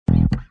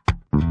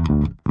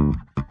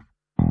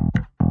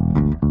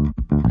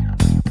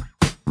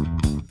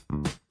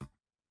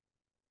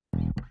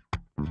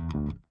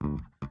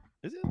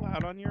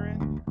on your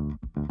end?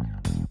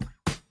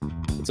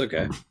 It's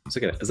okay. It's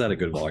okay. Is that a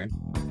good volume?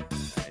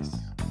 Nice.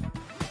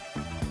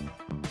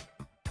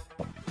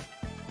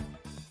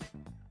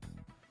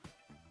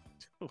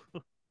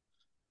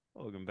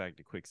 Welcome back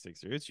to Quick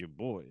Sixer. It's your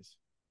boys,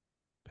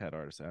 Pat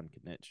Artist and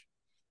Knitch.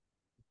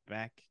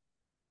 Back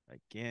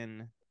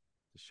again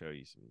to show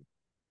you some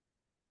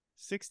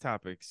 6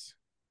 topics,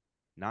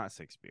 not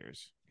 6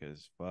 beers,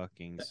 because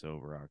fucking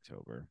sober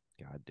October.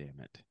 God damn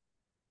it.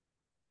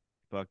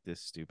 Fuck this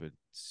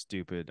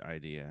stupid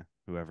idea.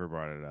 Whoever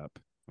brought it up,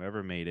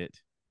 whoever made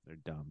it, they're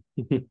dumb.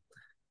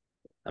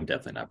 I'm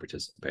definitely not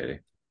participating.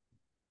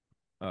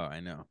 Oh,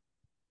 I know.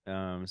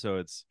 So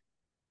it's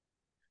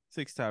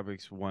 6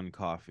 topics, 1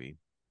 coffee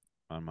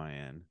on my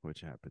end,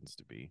 which happens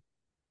to be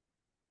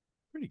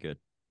pretty good.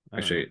 I don't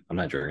know. Actually, I'm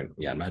not drinking.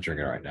 Yeah, I'm not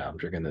drinking right now. I'm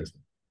drinking this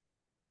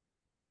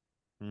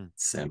Hmm.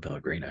 San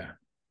Pellegrino.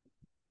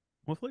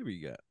 What flavor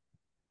you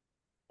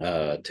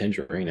got?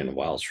 Tangerine and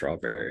wild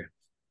strawberry.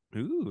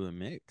 Ooh, a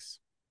mix.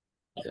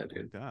 Yeah, Like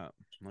dude. that.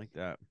 Like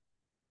that.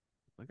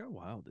 Look how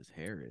wild this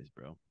hair is,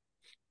 bro.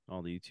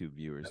 All the YouTube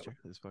viewers, check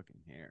this fucking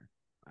hair.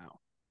 Wow.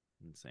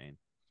 Insane.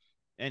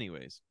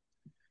 Anyways,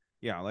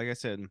 yeah, like I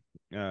said,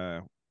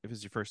 if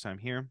it's your first time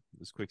here,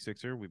 this Quick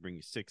Sixer, we bring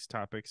you 6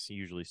 topics,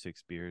 usually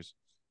 6 beers.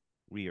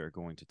 We are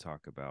going to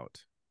talk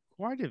about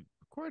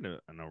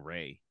an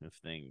array of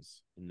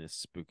things in this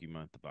spooky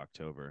month of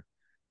October.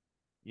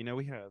 You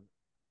know,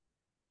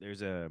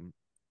 there's a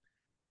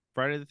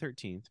Friday the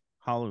 13th,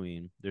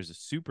 Halloween, there's a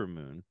super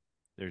moon,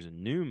 there's a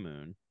new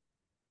moon,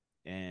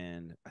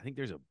 and I think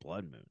there's a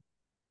blood moon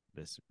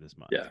this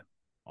month. Yeah.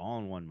 All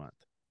in 1 month.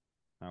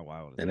 How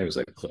wild is And that? there was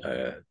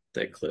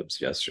the eclipse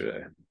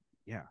yesterday.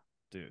 Yeah,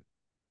 dude.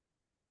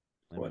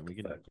 I What mean,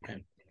 the fuck,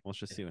 man? let's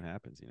just see what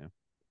happens,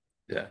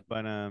 Yeah.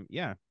 But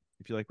yeah,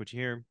 if you like what you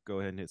hear, go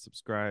ahead and hit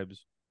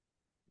subscribes.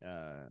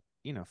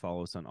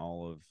 Follow us on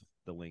all of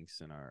the links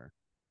in our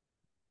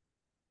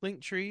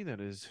link tree. That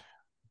is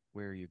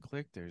where you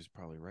click. There's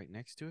probably right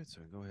next to it.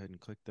 So go ahead and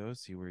click those,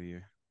 see where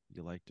you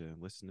like to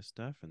listen to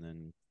stuff, and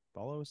then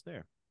follow us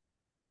there.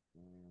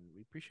 And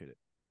we appreciate it.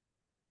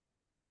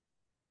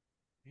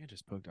 Yeah,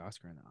 just poked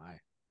Oscar in the eye.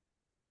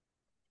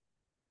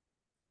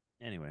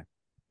 Anyway,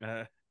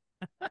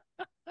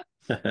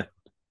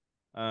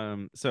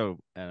 so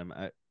Adam,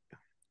 I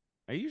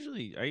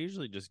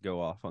usually just go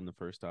off on the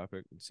first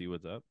topic and see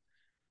what's up,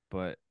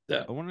 but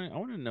Yeah. I want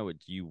to know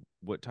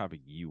what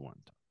topic you want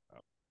to talk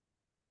about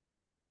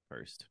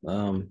first.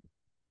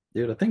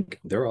 Dude, I think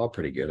they're all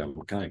pretty good. I'm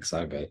kind of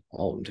excited about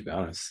all of them, to be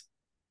honest.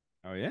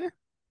 Oh yeah,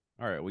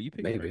 all right. Well, you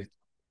pick Maybe.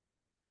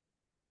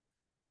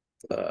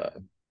 first. Uh,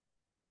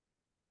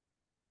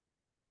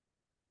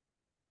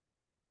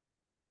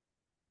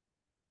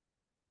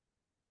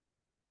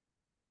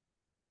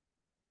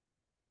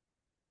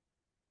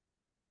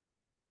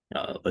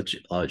 I'll let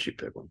you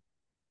pick one.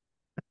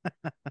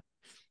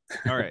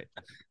 All right.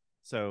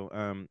 So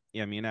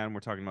yeah, me and Adam were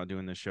talking about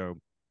doing this show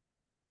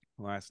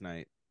last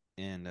night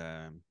and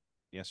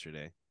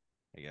yesterday,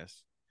 I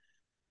guess.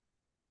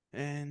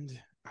 And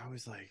I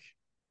was like,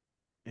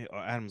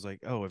 Adam's like,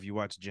 "Oh, have you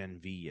watched Gen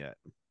V yet?"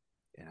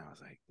 And I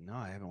was like, "No,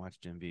 I haven't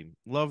watched Gen V.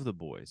 Love the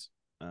boys.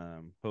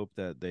 Hope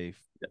that they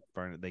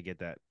get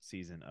that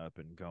season up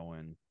and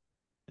going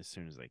as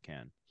soon as they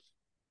can.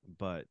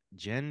 But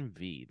Gen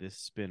V, this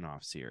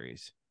spin-off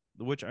series,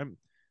 which I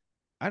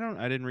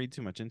didn't read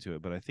too much into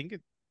it, but I think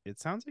it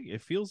sounds like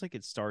it feels like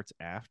it starts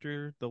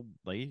after the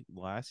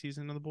last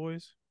season of the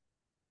boys.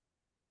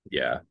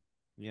 Yeah.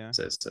 Yeah,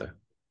 Says so.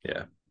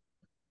 Yeah.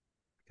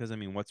 because I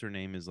mean, what's her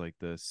name is like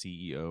the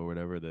CEO or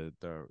whatever,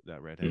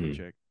 that redheaded Mhm.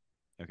 chick.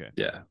 Okay,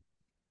 Yeah.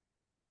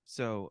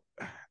 so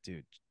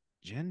dude,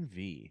 Gen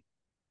V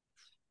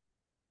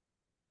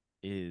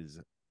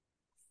is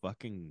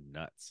fucking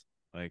nuts.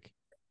 Like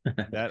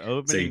that So you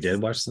opening.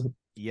 did watch them?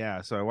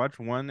 Yeah, so I watched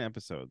 1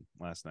 episode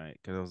last night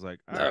because I was like,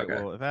 all right, Okay.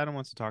 well, if Adam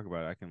wants to talk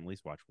about it, I can at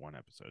least watch 1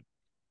 episode.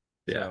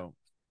 Yeah. So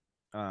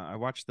I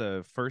watched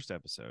the first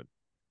episode,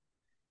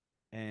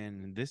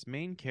 and this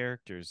main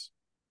character's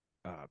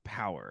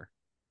power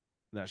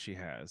that she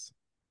has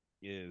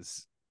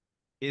is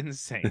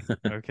insane.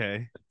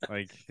 Okay,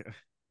 like,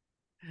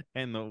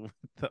 and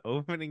the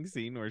opening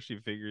scene where she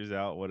figures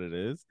out what it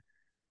is,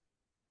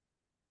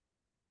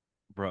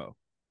 bro.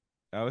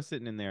 I was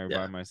sitting in there by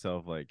Yeah.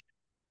 myself, like,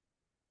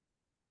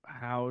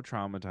 how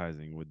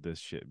traumatizing would this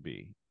shit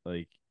be?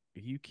 Like, are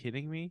you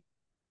kidding me?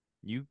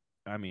 You,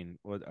 I mean,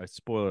 what a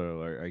spoiler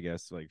alert, I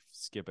guess. Like,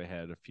 skip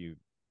ahead a few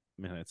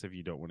minutes if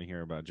you don't want to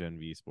hear about Gen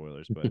V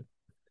spoilers, but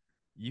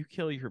you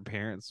kill your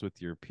parents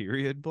with your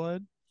period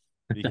blood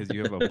because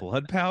you have a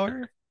blood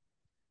power.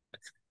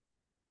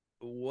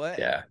 What?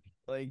 Yeah.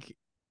 Like,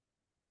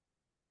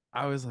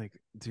 I was like,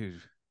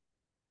 dude.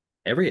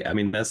 I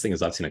mean, that's the thing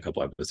is I've seen a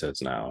couple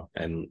episodes now,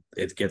 and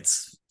it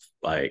gets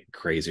like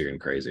crazier and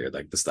crazier.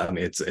 Like this, I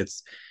mean,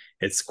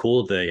 it's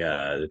cool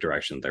the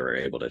direction they were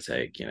able to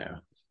take. Oh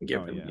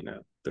Given yeah,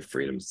 the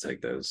freedom to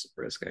take those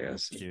risks, I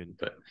guess. dude.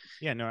 But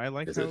Yeah, no, I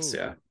like because it's how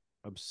yeah,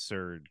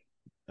 absurd,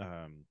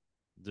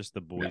 just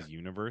the yeah, boys'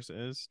 universe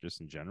is,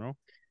 just in general.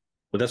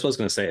 Well, that's what I was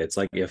gonna say. It's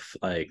like if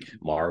like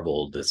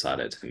Marvel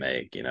decided to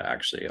make,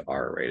 actually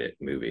R-rated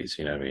movies,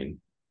 you know what I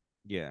mean?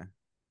 Yeah,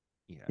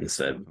 yeah,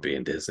 Instead of definitely.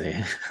 being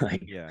Disney.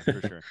 Like Yeah,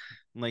 for sure.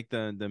 Like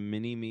the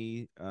mini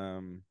me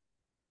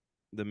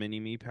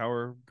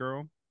power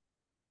girl.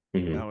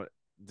 mhm. Oh,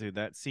 dude,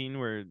 that scene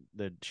where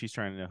she's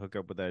trying to hook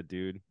up with that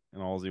dude,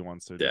 and all he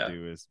wants her to Yeah.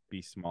 do is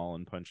be small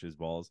and punch his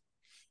balls.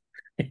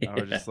 I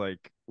was Yeah. just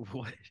like,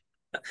 what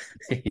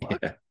the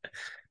fuck? Yeah.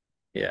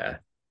 Yeah.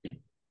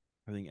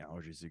 I think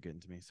allergies are getting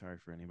to me. Sorry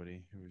for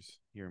anybody who's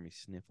hearing me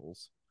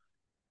sniffles.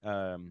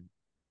 Um,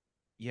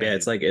 yeah, Yeah,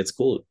 it's dude. like it's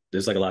cool.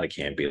 There's like a lot of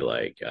campy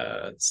like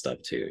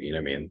stuff too. You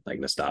know what I mean? Like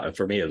nostalgia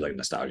for me, it was like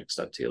nostalgic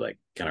stuff too. Like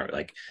kind of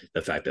like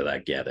the fact that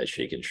like that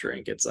she can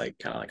shrink. It's like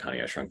kind of like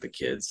Honey I Shrunk the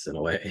Kids in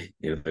a way.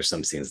 There's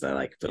some scenes that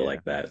like feel Yeah,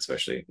 like that,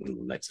 especially in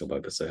the next couple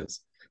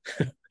episodes.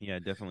 yeah,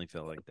 definitely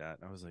felt like that.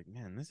 I was like,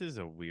 man, this is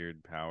a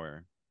weird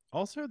power.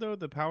 Also, though,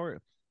 the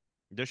power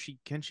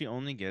can she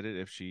only get it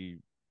if she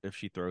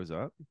throws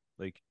up?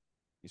 Like,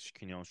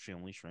 she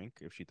only shrink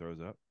if she throws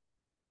up?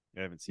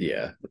 I haven't seen it.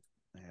 Yeah,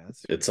 Yeah,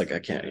 that's it's like I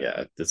crazy. can't.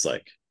 Yeah, it's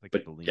like, Like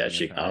but yeah, bulimia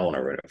she. I don't power. want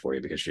to ruin it for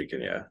you because she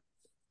can. Yeah,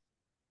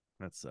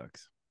 That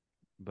sucks.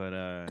 But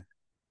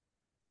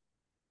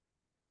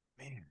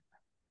man,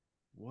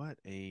 what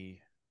a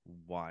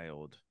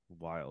wild,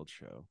 wild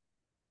show.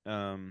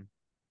 Um,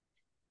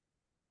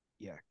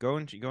 yeah, go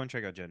and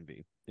check out Gen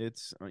V.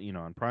 It's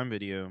on Prime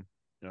Video.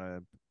 Uh,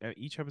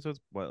 each episode's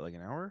what, like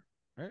an hour,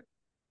 right?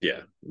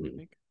 yeah, I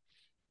think.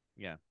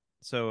 Yeah.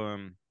 So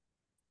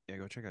yeah,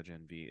 go check out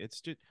Gen V.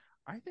 It's just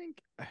I think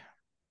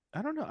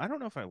I don't know. I don't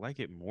know if I like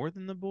it more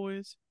than The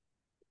Boys,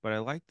 but I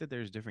like that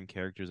there's different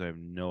characters I have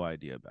no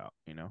idea about,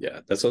 you know?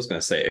 yeah. That's what I was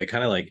gonna say. It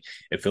kind of like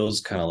it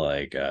feels kind of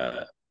like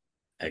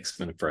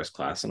X-Men First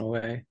Class in a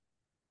way.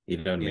 You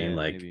know what I mean? Yeah,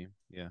 maybe.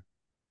 Yeah.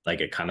 Like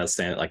it kind of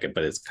stand like it,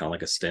 but it's kind of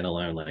like a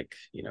standalone, like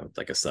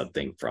like a sub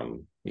thing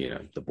from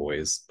the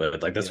boys.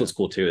 But like that's Yeah. what's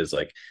cool too is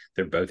like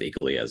they're both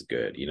equally as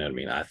good. You know what I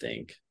mean? I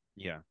think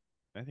Yeah.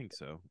 I think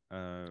so.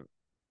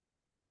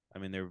 I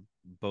mean they're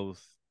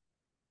both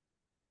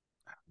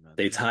I don't know,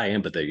 they're they just tie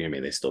in, but they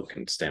they still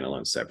can stand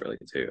alone separately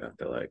too. I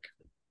feel like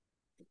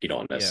you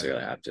don't yeah.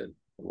 necessarily have to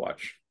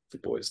watch the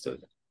boys to.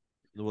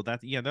 Well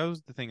that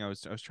was the thing I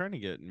was trying to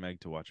get Meg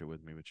to watch it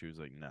with me, but she was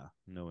like, "Nah,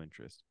 no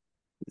interest."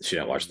 She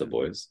don't watch And the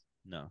boys.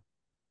 no.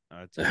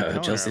 I keep telling her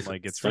Chelsea, I'm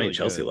like it's it's funny. really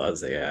Chelsea good.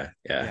 loves it. Yeah,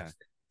 yeah, Yeah.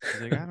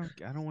 She's like,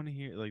 I don't want to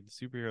hear like the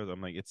superheroes.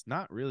 I'm like, it's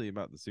not really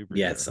about the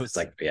yeah. It's superheroes.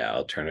 like yeah,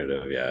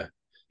 alternative. Yeah,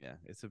 Yeah,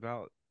 it's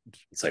about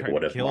it's like trying to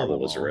what if kill Marvel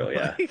them was all. real?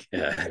 Yeah, Like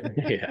yeah,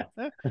 yeah,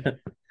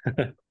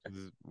 this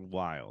is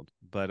wild.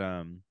 But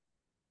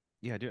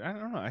yeah, dude, I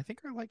don't know. I think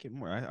I like it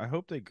more. I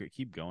hope they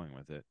keep going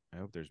with it. I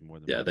hope there's more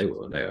than yeah. one They will.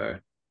 season. They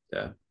are.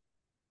 Yeah,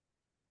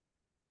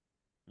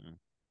 Mm.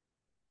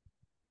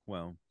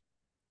 Well,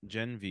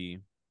 Gen V,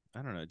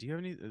 I don't know. Do you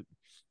have any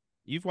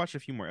you've watched a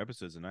few more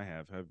episodes than I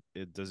have.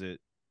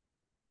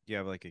 Do you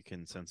have like a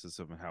consensus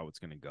of how it's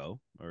going to go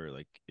or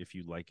like if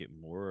you like it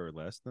more or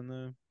less than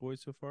the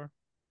boys so far?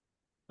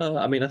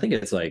 I mean, I think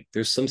it's like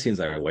there's some scenes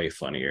that are way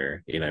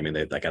funnier. You know, what I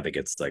mean, like I think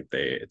it's like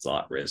it's a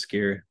lot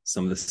riskier.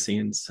 Some of the Mhm.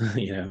 scenes,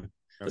 Okay.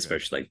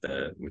 especially like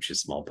the which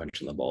is small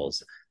punch in the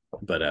balls,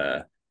 but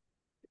So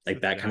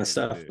like that kind of giant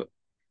stuff. dick. But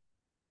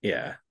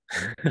yeah,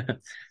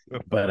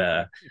 So but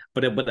funny.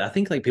 but I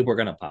think like people are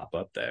gonna pop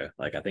up though.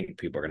 Like I think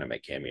people are gonna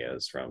make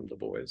cameos from the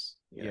boys.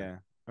 Yeah.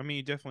 I mean,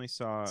 you definitely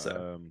So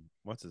saw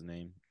what's his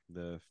name?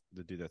 The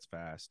dude that's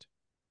fast.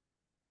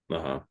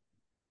 uh-huh.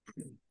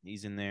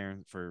 He's in there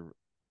for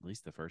at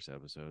least the first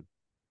episode.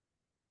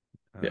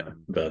 Yeah,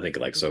 Um but I think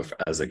like so far,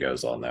 as it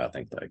goes on though, I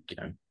think like it's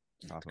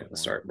pop up gonna more.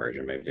 start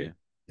merging Yeah. maybe. I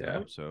Yeah,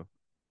 hope so.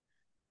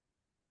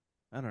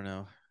 I don't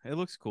know. It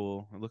looks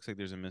cool. It looks like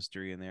there's a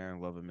mystery in there. I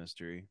love a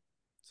mystery.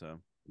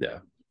 So, yeah.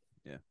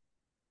 yeah.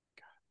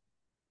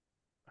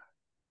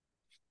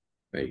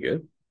 Very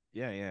good.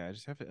 Yeah, yeah. I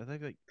just have to I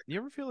think like you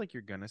ever feel like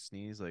you're gonna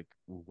sneeze like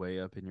way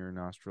up in your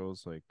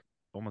nostrils, like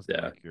almost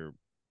Yeah, like you're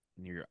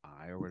near your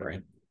eye or whatever?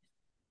 right.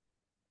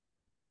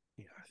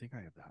 Yeah, I think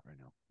I have that right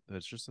now. But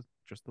it's just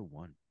the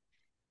one.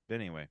 But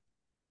anyway,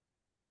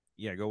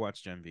 yeah, go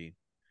watch Gen V.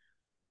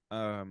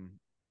 Um,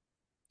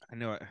 I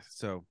know.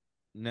 So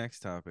next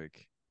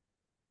topic.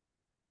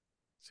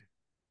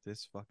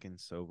 This fucking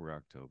sober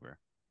October.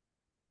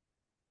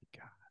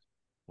 God,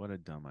 what a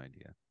dumb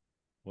idea.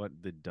 What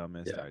the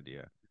dumbest Yeah.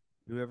 idea.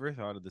 Whoever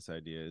thought of this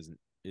idea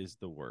is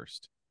the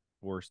worst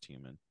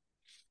human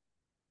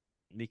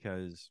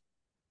because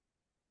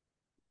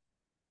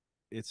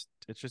it's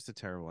just a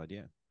terrible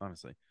idea.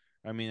 Honestly,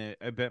 I mean,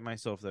 I bet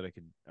myself that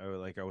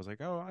I was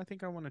like, oh, I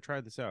think I want to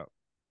try this out,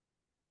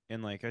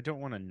 and like I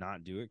don't want to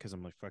not do it because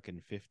I'm like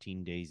fucking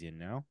 15 days in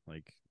now.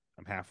 Like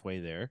I'm halfway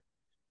there.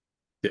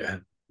 Yeah.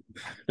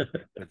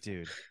 But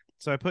dude,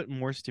 so I put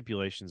more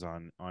stipulations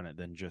on it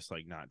than just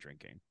like not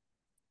drinking,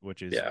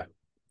 which is Yeah.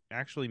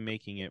 actually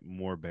making it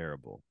more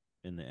bearable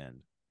in the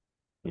end.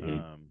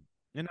 Hmm.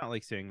 And not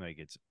like saying like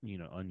it's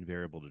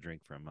unbearable to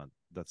drink for a month.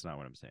 That's not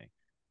what I'm saying.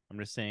 I'm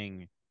just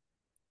saying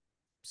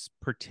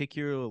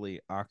particularly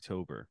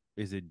October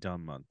is a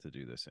dumb month to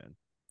do this in.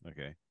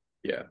 Okay.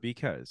 Yeah.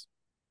 Because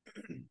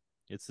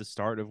it's the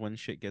start of when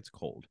shit gets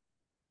cold.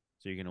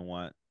 So you're gonna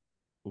want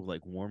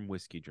like warm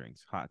whiskey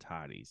drinks, hot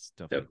toddies,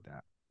 stuff Yep. like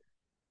that.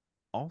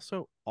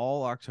 Also,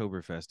 all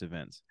Oktoberfest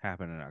events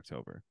happen in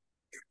October.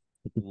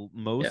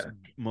 Most Yeah.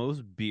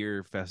 most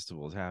beer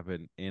festivals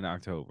happen in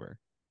October.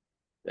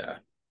 Yeah.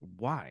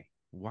 Why?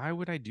 Why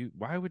would I do?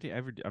 Why would you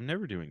ever? I'm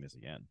never doing this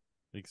again.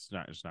 Like, it's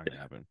not. It's not gonna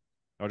Yeah. happen.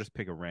 I'll just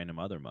pick a random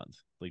other month,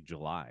 like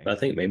July. But I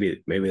think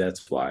maybe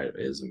that's why it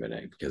is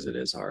minute because it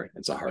is hard.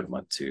 It's a hard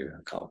month to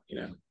call,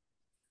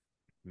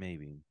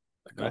 Maybe.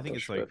 But I think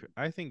it's accomplish. like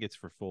But I think it's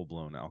for full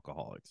blown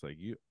alcoholics. Like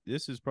you,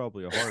 this is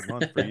probably a hard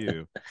month for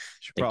you.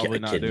 Should a probably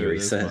not kidney do it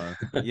this reset.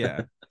 month.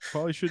 Yeah,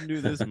 probably shouldn't do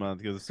this month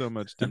because there's so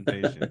much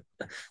temptation.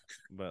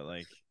 But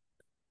like,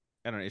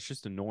 I don't know. It's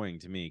just annoying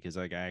to me because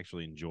like I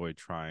actually enjoy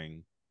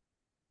trying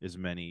as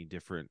many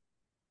different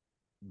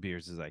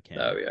beers as I Oh can.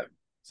 yeah.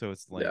 So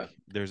it's Yeah. like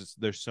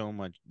there's so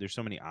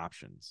many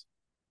options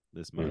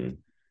this month, Mm.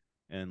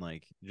 and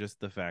like just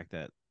the fact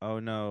that oh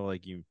no,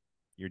 like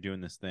you're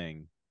doing this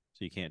thing,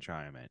 so you can't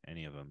try them at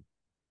any of them.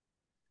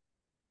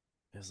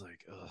 It's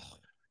like, ugh,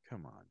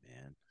 come on,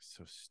 man,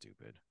 so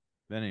stupid.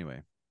 But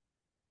anyway,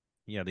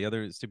 yeah, the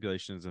other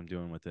stipulations I'm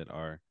doing with it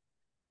are,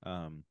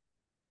 um,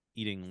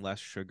 eating less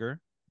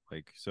sugar,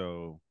 like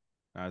so,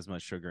 not as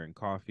much sugar in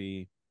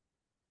coffee.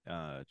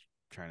 Uh,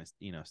 trying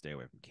to stay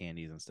away from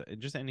candies and stuff,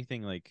 just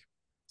anything like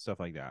stuff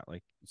like that,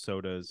 like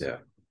sodas, Yeah.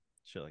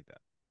 shit like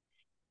that.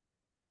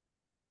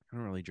 I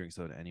don't really drink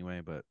soda anyway,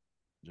 but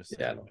just Yeah.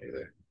 I saying. don't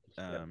either.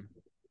 Yeah. Um,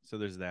 so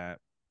there's that,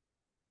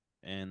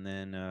 and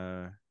then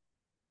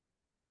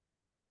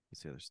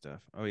what's the other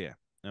stuff? Oh yeah,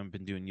 I've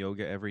been doing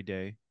yoga every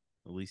day,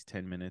 at least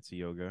 10 minutes of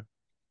yoga.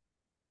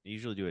 I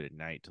usually do it at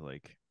night to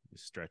like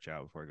stretch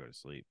out before I go to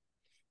sleep.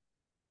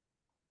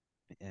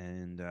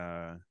 And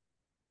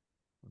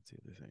what's the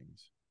other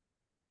things?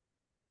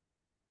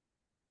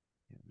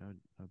 Yeah,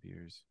 no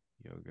beers,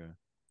 yoga.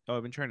 Oh,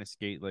 I've been trying to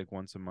skate like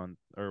once a month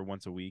or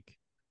once a week.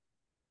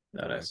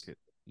 No, nice. Could,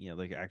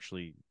 like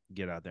actually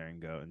get out there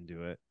and go and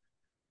do it.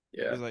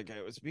 Yeah. Because like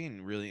I was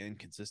being really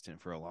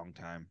inconsistent for a long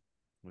time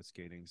with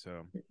skating,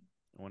 so I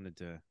wanted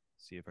to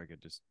see if I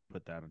could just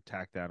put that and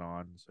tack that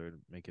on so to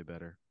make it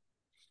better.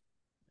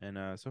 And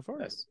Nice.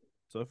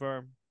 so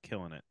far,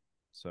 killing it.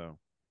 So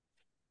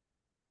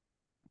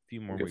a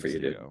few more Good for weeks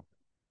you, to dude. go.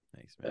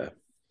 Thanks, man. Yeah.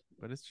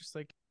 But it's just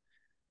like,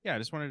 yeah, I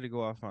just wanted to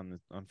go off on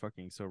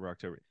fucking sober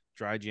October.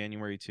 Dry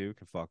January too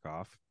can fuck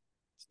off.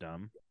 It's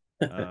dumb.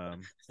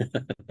 Um,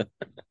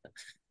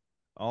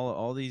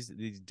 all these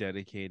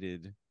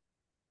dedicated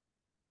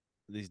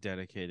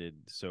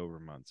sober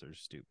months are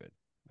stupid.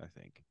 I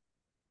think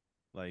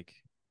like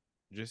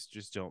just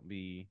don't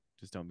be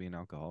an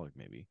alcoholic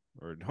maybe,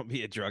 or don't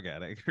be a drug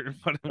addict or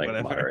Like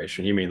whatever.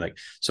 moderation. You mean like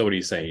so what are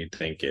you saying? You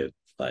think it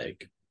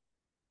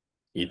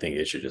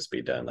should just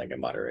be done like in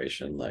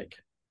moderation, like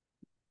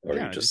or are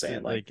you Yeah, just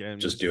saying like like I'm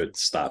just do just it,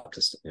 stop,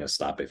 just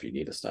stop if you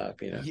need to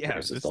stop, yeah,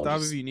 versus just don't stop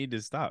if just you need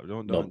to stop.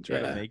 Don't don't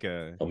try to yeah, make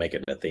a don't make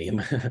it a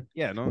theme.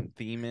 yeah, don't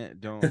theme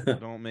it.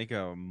 Don't make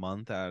a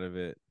month out of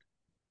it.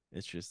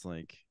 It's just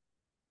like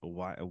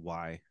why?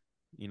 Why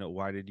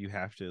did you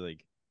have to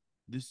like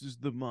this is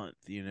the month,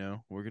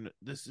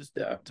 this is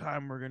the Yeah.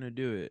 time we're gonna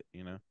do it.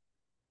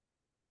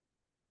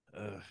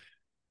 Ugh.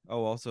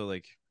 Oh, also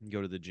like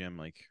go to the gym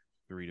like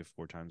 3 to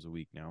 4 times a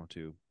week now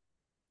too.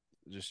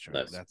 Just try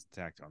Nice. that's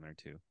tacked on there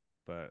too.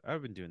 But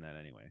I've been doing that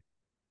anyway.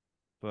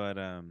 But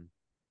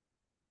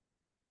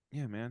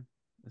yeah, man.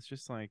 It's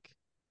just like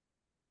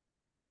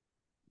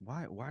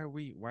why are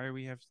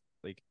we have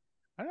like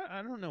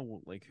I don't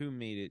know like who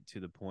made it to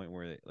the point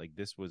where like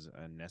this was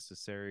a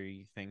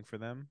necessary thing for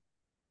them,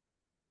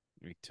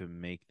 like, to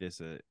make this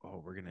a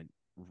oh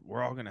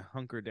we're all gonna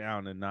hunker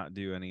down and not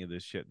do any of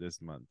this shit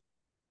this month,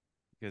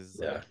 because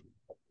it's Yeah. like,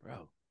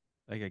 bro,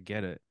 like I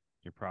get it,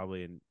 you're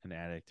probably an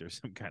addict or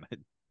some kind of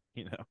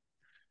you know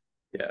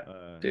Yeah.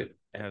 uh Dude.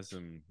 have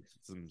some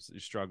you're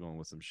struggling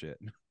with some shit.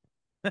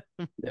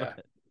 Yeah.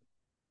 But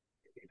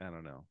I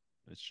don't know,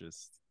 it's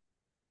just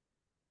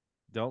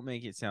don't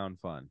make it sound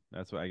fun.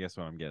 That's what I guess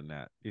what I'm getting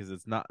at, because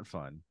it's not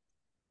fun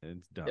and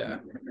it's dumb. Yeah.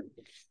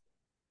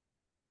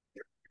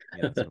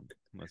 Yeah,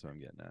 that's what I'm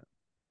getting at.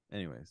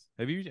 Anyways,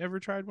 have you ever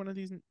tried one of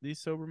these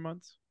sober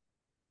months?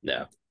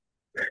 Yeah.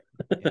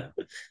 Yeah,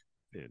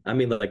 dude. I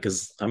mean, like,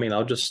 cause I mean,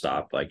 I'll just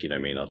stop, like,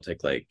 I'll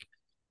take like a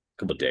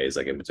couple of days,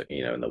 like in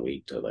between, in the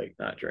week to like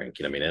not drink,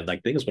 and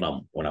like things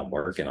when I'm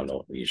working, I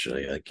don't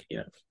usually like,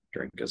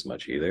 drink as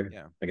much either,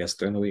 Yeah, I guess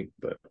during the week,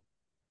 but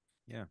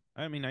yeah.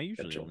 I mean, I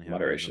usually only have those on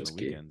moderation the is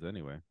key. weekends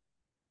anyway.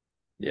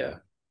 Yeah.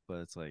 But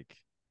it's like,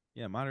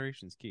 yeah,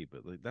 moderation's key.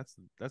 But like that's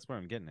what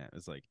I'm getting at.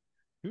 It's like,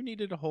 who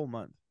needed a whole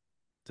month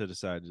to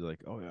decide to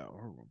like, oh yeah,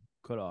 we're gonna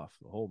cut off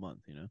the whole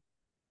month?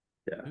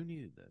 Yeah. Who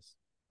needed this?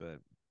 But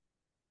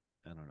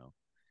I don't know.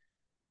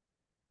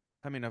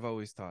 I mean, I've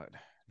always thought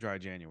dry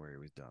January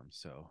was dumb,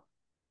 so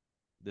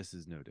this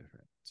is no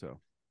different. So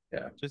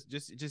Yeah.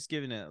 just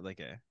giving it like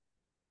a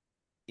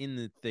in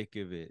the thick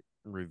of it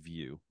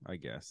review, I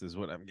guess, is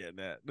what I'm getting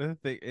at. The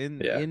thing,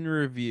 Yeah. in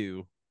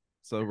review,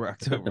 Sober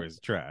October is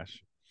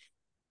trash.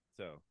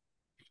 So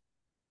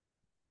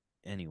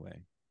anyway,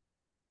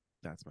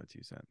 that's my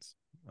 2 cents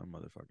on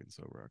motherfucking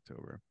Sober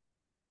October.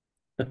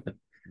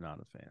 Not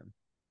a fan.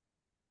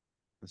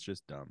 It's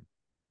just dumb.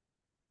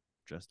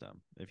 Just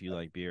dumb. If you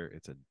like beer,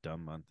 it's a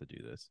dumb month to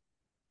do this.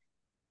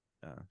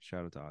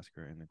 Shout out to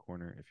Oscar in the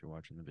corner if you're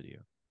watching the video.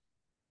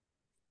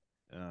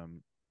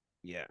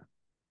 Yeah,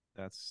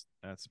 that's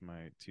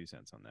my 2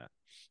 cents on that.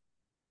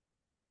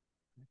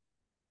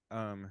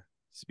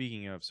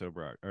 Speaking of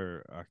sober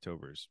or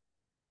Octobers,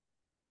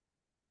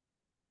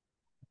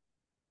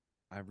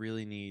 I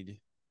really need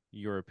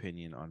your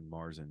opinion on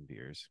Marzen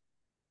beers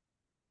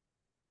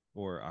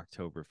or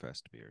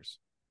Oktoberfest beers.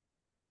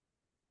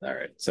 All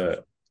right.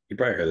 So you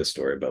probably heard this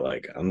story, but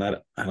like I'm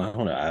not I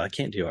don't know. I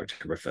can't do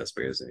Oktoberfest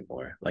beers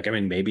anymore. Like I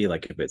mean maybe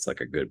like if it's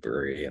like a good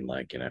brewery and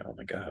like, oh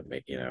my God,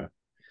 make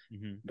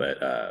Mm-hmm.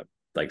 but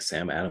like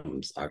Sam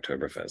Adams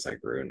Oktoberfest like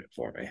ruined it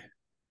for me.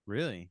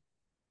 Really?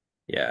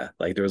 Yeah.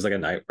 Like there was like a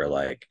night where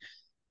like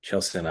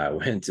Chelsea and I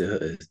went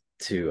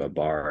to a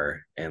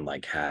bar and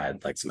like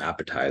had like some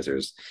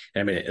appetizers.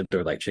 And I mean,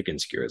 they're like chicken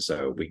skewers,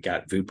 so we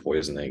got food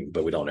poisoning,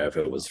 but we don't know if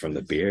it was from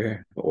the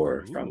beer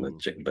or from the Ooh,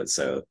 chicken. But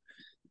so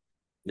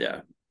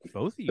yeah,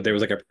 both of you but there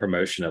was like guys. a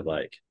promotion of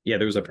like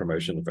there was a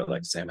promotion for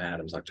like Sam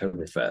Adams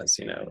Oktoberfest,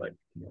 like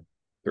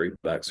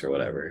 $3 or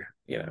whatever,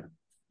 you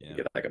Yeah.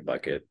 get like a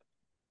bucket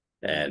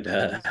Were you at and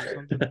a Chili's or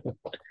something?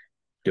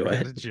 do Were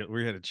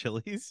you I? at a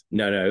Chili's?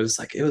 No,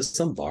 it was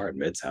some bar in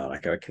Midtown. I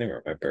can't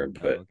even remember, Oh,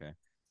 but okay.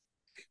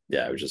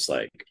 yeah, I was just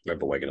like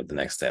remember waking up the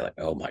next day like,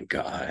 oh my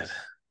God,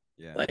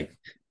 Yeah.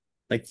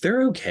 like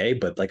they're okay,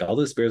 but like all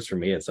those beers for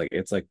me, it's like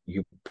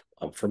you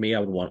for me, I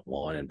would want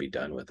one and be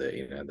done with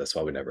it. That's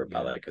why we never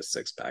buy Yeah. like a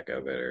 6 pack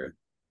of it or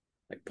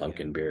like Yeah.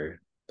 pumpkin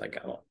beer. Like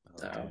I don't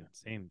Oh, know.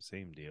 dude.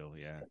 Same deal.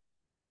 Yeah.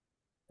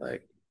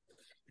 Like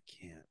I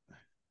can't.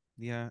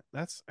 Yeah,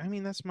 I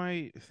mean that's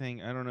my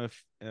thing. I don't know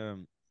if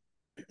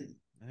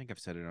I think I've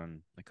said it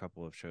on a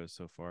couple of shows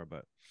so far,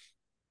 but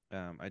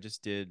I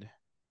just did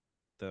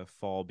the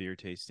fall beer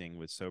tasting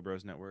with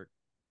Sobros Network,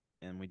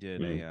 and we did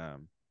mm,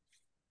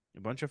 a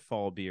bunch of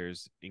fall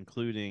beers,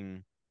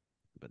 including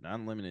but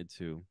not limited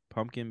to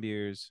pumpkin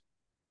beers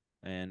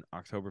and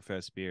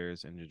Oktoberfest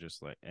beers, and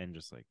just like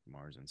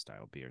Mars and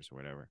style beers or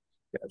whatever.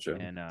 gotcha.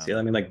 And See,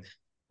 I mean, like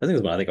I think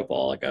it's when I think of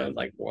fall, like I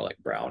like more like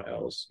brown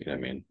ales. You know what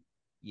I mean?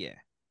 yeah,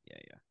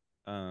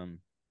 yeah.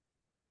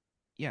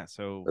 Yeah.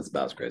 So That's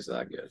about as crazy as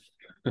I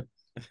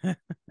get.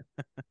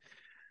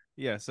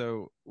 yeah,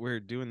 so we're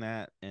doing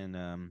that,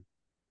 and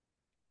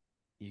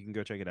you can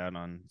go check it out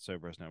on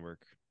Sobros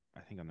Network.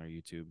 I think on their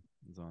YouTube.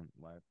 It's on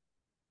live.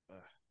 Ugh.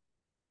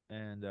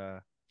 And yeah,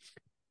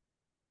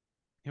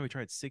 we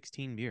tried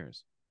 16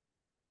 beers.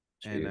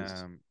 And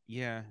Jeez.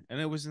 yeah,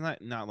 and it was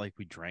not like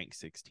we drank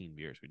 16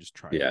 beers. We just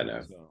tried Yeah, them.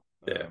 no. So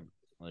Yeah.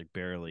 like Taste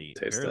barely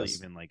test.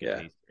 even like a Yeah.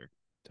 taster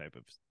type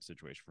of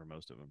situation for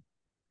most of them.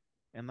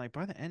 And like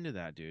by the end of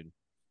that, dude,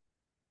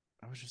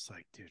 I was just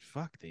like, dude,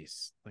 fuck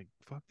these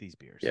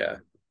beers. Yeah.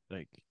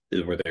 Like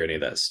Were there any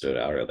that stood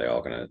out? Or are they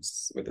all gonna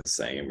were the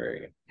same?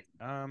 Or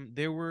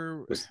there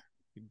were was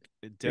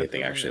anything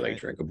definitely actually like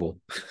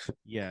drinkable?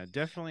 yeah,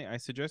 definitely I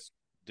suggest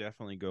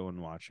definitely go and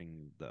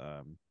watching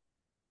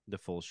the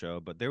full show,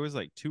 but there was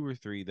like two or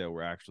three that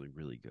were actually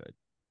really good.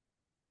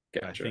 I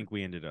Gotcha. think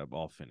we ended up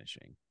all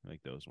finishing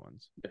like those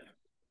ones. Yeah.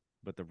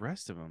 But the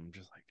rest of them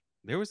just like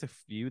there was a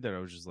few that I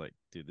was just like,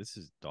 dude, this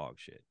is dog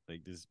shit.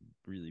 Like this is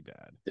really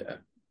bad. Yeah.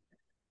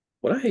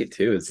 What I hate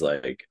too is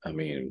like, I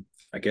mean,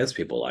 I guess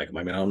people like them.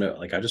 I mean, I don't know.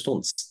 Like, I just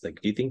don't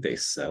like. Do you think they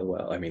sell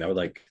well? I mean, I would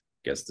like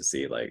guess to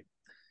see like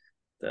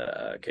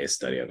the case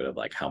study of it of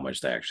like how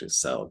much they actually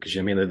sell. Because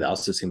I mean, it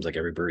also seems like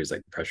every brewery is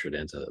like pressured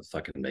into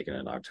fucking making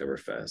an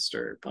Oktoberfest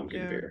or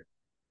pumpkin Yeah. beer.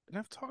 And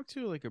I've talked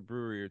to like a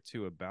brewery or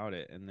two about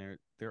it, and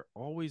they're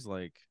always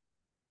like,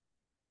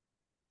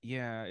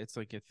 yeah, it's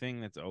like a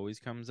thing that's always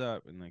comes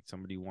up, and like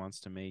somebody wants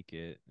to make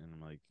it, and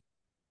I'm like,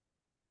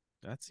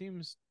 that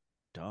seems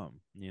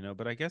dumb,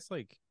 But I guess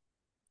like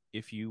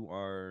if you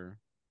are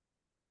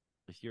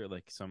if you're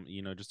like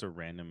just a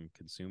random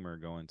consumer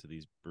going to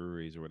these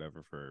breweries or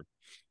whatever for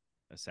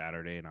a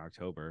Saturday in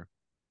October,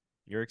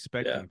 you're Yeah,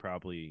 expecting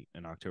probably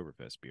an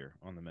Oktoberfest beer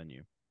on the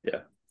menu.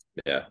 yeah,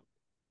 yeah,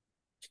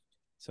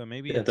 So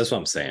maybe yeah. That's it's what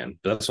I'm saying.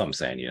 That's what I'm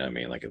saying. You know what I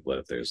mean? Like, what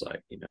if there's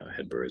like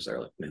head brewers that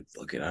are like, man,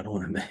 fuck it, I don't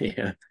want to make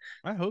it.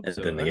 I hope And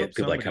so. then they I hope get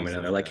people like somebody's coming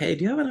in, they're like like, that. hey,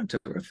 do you have an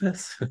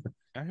Oktoberfest?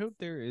 I hope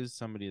there is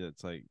somebody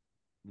that's like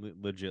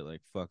legit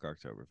like fuck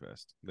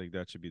Oktoberfest. Like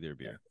that should be their Yeah.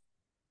 beer.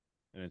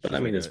 And it's But I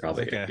just mean, like it's it's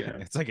probably like a you know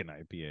it's like an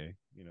IPA.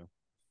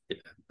 Yeah.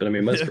 But I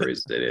mean, most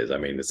breweries it is. I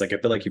mean, it's like I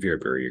feel like if you're a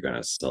brewery, you're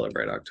gonna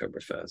celebrate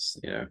Oktoberfest.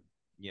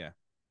 Yeah.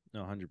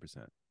 No, 100%.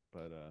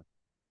 But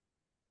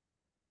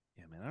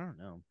yeah, man, I don't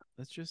know.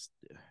 That's just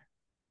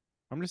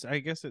I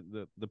guess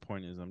the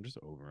point is I'm just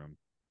over them.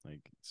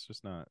 Like it's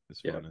just not as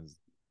Yeah. fun as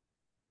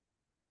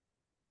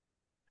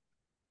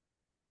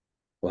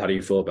Well, how do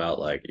you feel about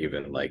like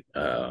even like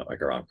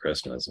around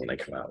Christmas when they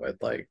come out with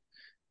like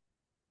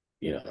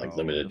like oh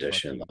limited the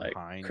edition fucking like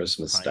pine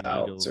Christmas pine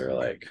stouts needle or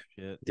like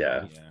shit.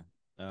 yeah Yeah.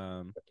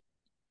 Um,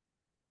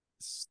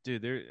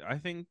 dude, there. I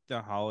think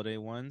the holiday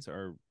ones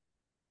are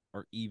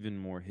even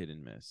more hit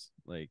and miss.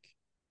 Like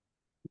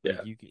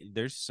Yeah,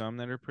 there's some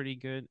that are pretty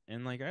good,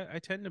 and like I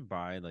tend to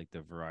buy like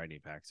the variety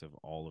packs of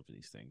all of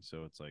these things.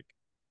 So it's like,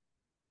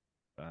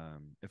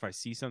 if I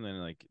see something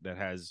like that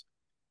has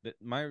that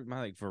my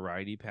like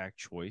variety pack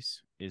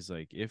choice is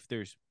like if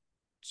there's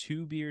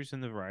two beers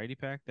in the variety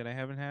pack that I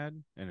haven't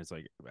had, and it's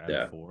like out of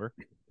yeah, four,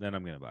 then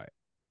I'm gonna buy it.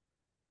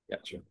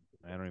 gotcha.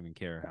 I don't even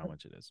care how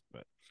much it is,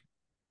 but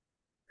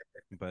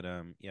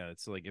yeah,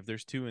 it's like if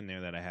there's two in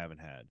there that I haven't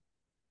had,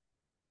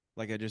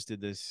 like I just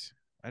did this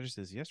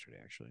yesterday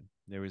actually.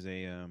 There was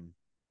a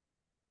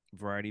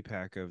variety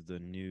pack of the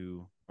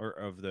new or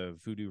of the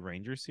Voodoo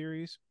Ranger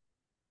series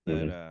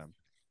that Hmm.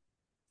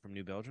 from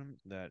New Belgium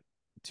that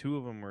two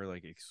of them were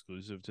like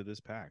exclusive to this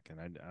pack, and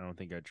I don't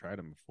think I'd tried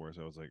them before,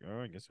 so I was like,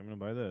 oh, I guess I'm gonna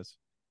buy this.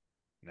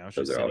 Now it's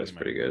Those just are sitting always in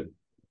my pretty good.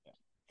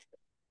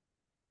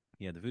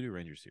 yeah. The Voodoo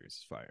Ranger series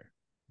is fire,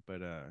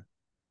 but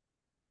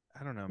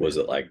I don't know, Was man.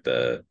 it like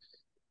the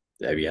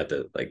have you had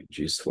the like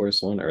Juice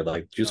Force one or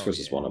like Juice Oh Force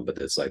is yeah, one of them,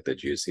 but it's like the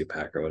Juicy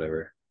Pack or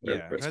whatever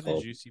yeah. I've it's had the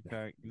called. juicy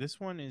pack. This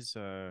one is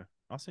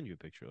I'll send you a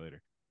picture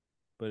later,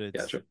 but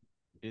Gotcha.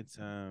 it's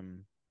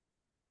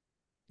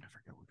I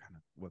forget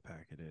what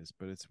pack it is,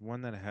 but it's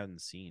one that I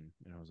hadn't seen,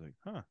 and I was like,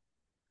 huh.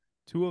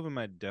 Two of them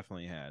I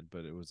definitely had,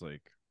 but it was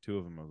like two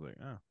of them I was like,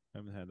 oh, I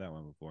haven't had that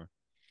one before,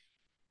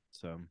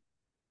 so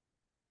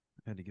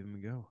I had to give them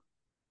a go.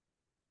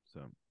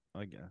 So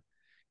I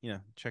guess,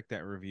 check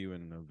that review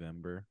in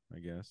November, I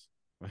guess.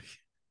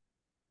 Like,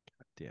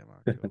 damn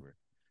October.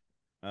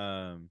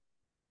 Um,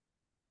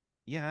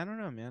 yeah, I don't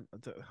know, man.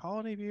 The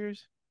holiday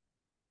beers,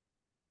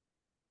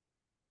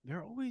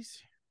 they're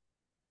always,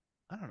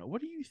 I don't know.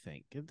 What do you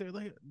think?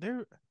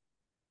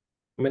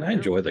 I mean, I they're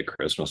enjoy the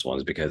Christmas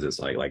ones because it's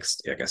like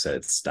I said,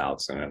 it's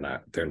stouts and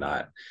they're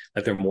not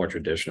like they're more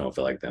traditional. I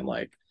feel like than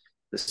like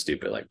the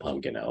stupid like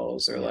pumpkin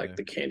elves or like yeah,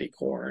 the candy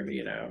corn,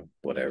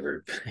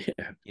 whatever.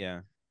 Yeah, yeah.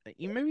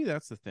 Maybe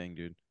that's the thing,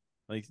 dude.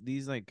 Like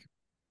these like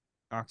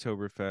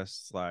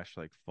Oktoberfest slash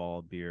like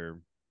fall beer,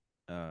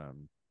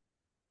 um,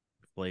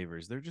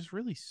 flavors. They're just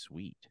really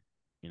sweet,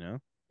 you know.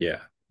 yeah,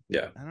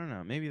 yeah, I don't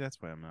know. Maybe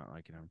that's why I'm not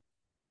liking them.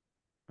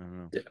 I don't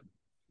know. yeah.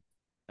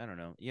 I don't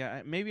know.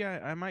 Yeah, maybe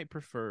I might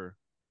prefer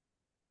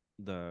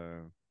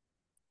the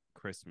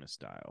Christmas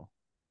style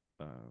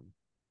um,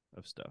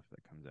 of stuff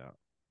that comes out.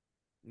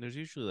 There's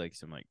usually like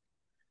some like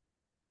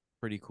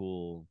pretty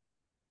cool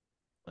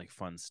like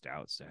fun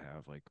stouts to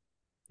have, like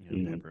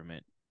Mhm.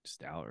 peppermint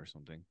stout or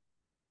something.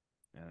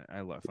 And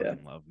Yeah.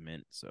 fucking love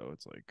mint, so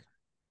it's like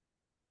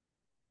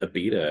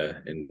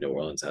Abita in New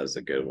Orleans has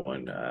a good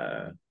one,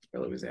 for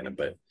Louisiana,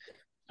 but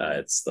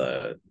it's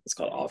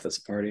called Office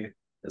Party.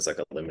 It's like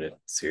a limited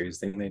series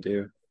thing they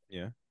do.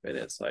 yeah, And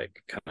it's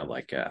like kind of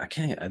like I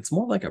can't. It's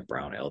more like a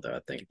brown ale though,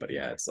 I think. But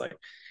yeah, it's like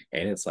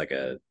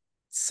a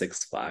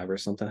 6.5 or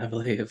something, I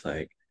believe.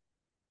 Like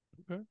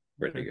okay,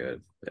 pretty okay.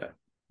 good. Yeah,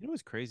 You know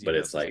what's crazy but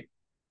about this?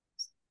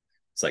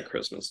 it's like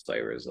Christmas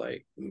flavors,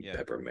 like Yeah,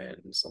 peppermint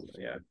and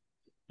something. Yeah,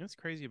 what's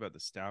crazy about the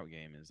stout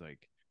game is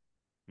like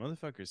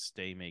motherfuckers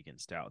stay making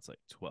stouts like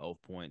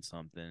 12 point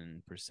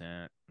something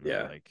percent, and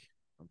they're yeah, like,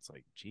 it's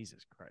like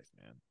Jesus Christ,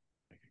 man.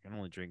 Like I can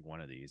only drink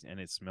one of these, and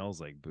it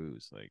smells like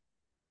booze, like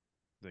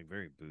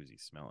very boozy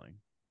smelling.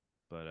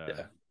 But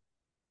yeah.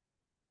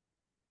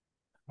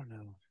 I don't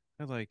know.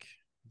 I like,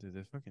 dude,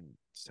 the fucking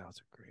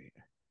stouts are great.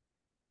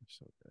 They're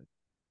so good.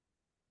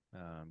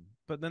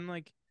 But then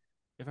like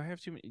if I have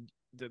too many,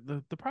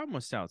 the problem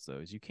with stouts though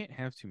is you can't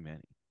have too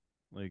many.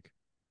 Like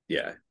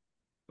Yeah,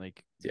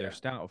 they're yeah,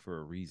 stout for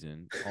a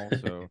reason.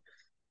 Also,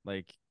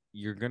 like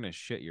you're gonna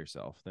shit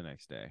yourself the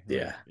next day. Like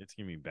yeah, it's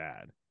gonna be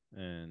bad.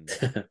 And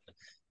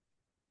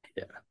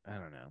yeah. I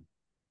don't know.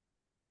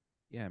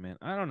 Yeah, man.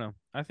 I don't know.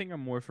 I think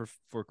I'm more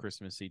for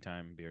Christmassy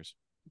time beers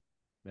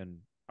than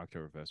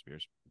Oktoberfest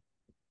beers.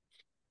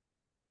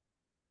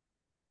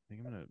 I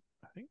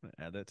think I'm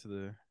gonna add that to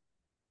the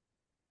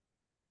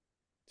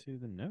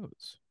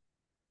notes.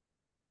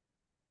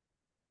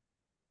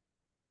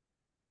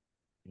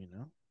 You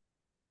know?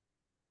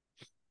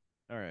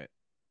 All right,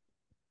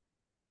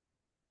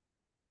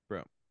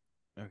 bro.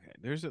 Okay.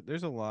 There's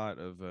a lot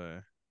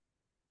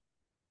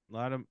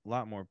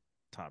more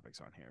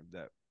topics on here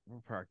that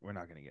we're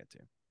not gonna get to.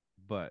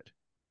 But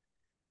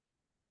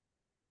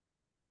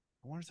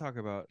I want to talk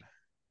about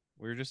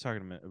we were just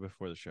talking about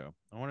before the show.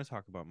 I want to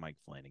talk about Mike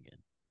Flanagan.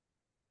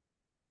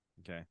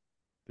 Okay.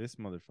 This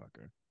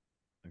motherfucker.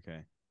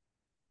 Okay.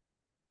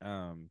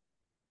 Um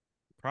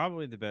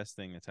Probably the best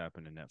thing that's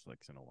happened to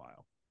Netflix in a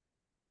while,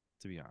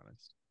 to be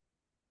honest.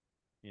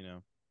 You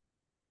know,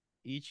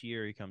 each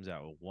year he comes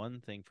out with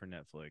one thing for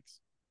Netflix,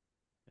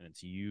 and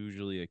it's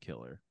usually a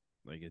killer.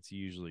 Like it's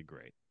usually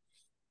great.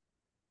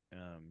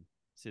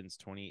 Since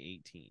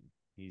 2018,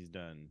 he's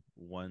done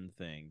one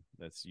thing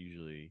that's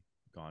usually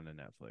gone to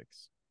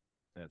Netflix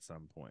at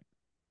some point.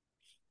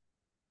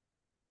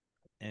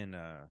 And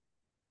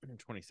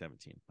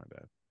 2017, my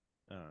bad.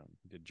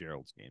 Did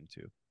Gerald's game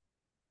too.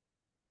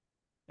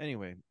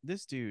 Anyway,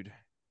 this dude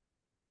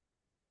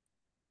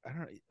I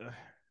don't.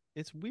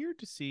 It's weird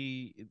to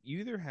see. You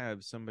either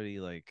have somebody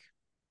like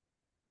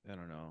I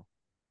don't know,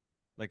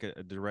 like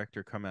a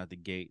director come out the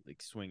gate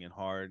like swinging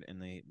hard,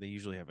 and they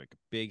usually have like a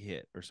big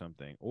hit or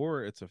something,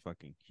 or it's a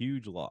fucking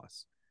huge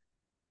loss,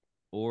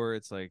 or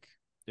it's like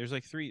there's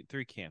like three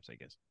camps, I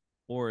guess,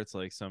 or it's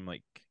like some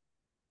like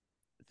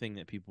thing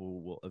that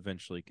people will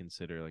eventually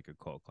consider like a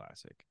cult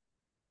classic.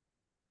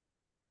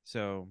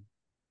 So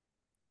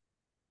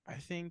I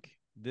think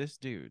this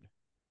dude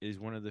is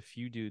one of the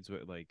few dudes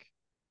with like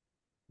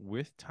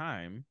with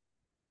time.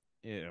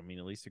 I mean,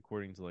 at least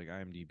according to like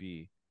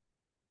IMDb,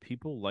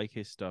 people like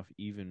his stuff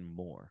even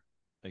more.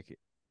 Like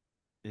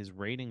his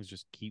ratings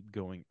just keep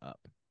going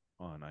up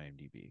on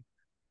IMDb,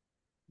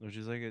 which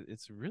is like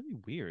it's really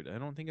weird. I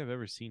don't think I've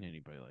ever seen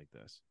anybody like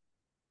this.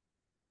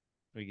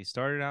 Like he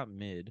started out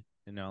mid,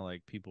 and now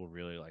like people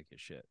really like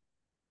his shit.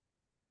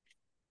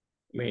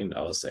 I mean,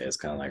 I would say it's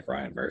kind of like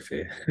Ryan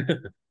Murphy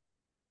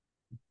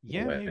in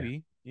a Yeah, way.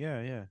 maybe.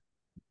 Yeah, yeah.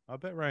 I'll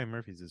bet Ryan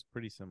Murphy's is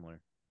pretty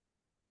similar.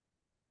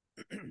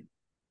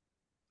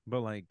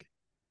 But like,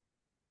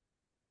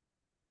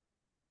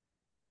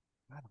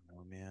 I don't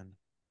know, man.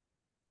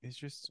 It's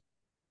just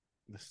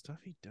the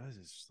stuff he does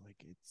is just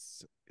like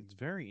it's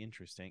very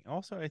interesting.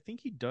 Also, I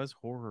think he does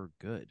horror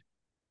good.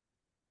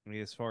 I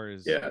mean, as far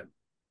as Yeah,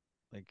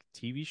 like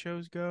TV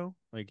shows go,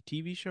 like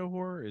TV show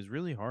horror is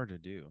really hard to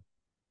do.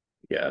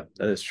 yeah,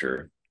 that is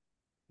true.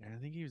 And I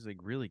think he was like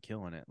really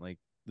killing it. Like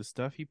the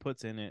stuff he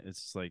puts in it,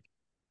 it's just like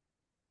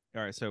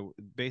all right, so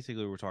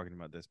basically we're talking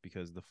about this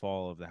because the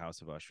fall of the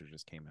House of Usher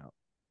just came out.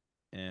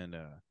 And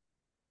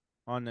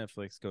on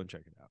Netflix, go and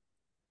check it out.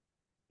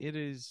 It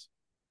is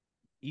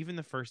even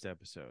the first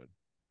episode,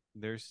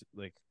 there's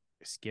like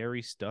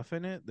scary stuff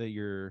in it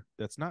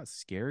that's not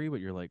scary, but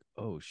you're like,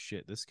 oh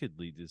shit, this could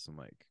lead to some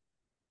like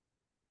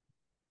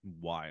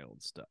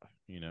wild stuff,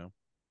 you know?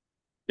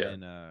 Yeah,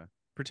 And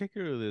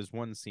particularly there's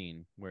one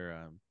scene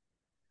where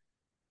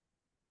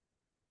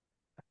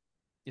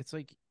it's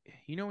like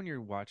when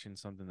you're watching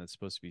something that's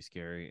supposed to be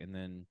scary and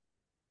then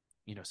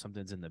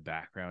something's in the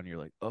background, you're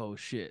like, oh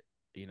shit,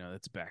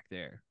 that's back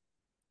there.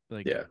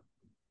 Like yeah,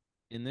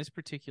 in this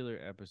particular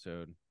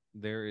episode,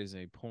 there is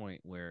a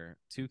point where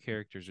two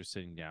characters are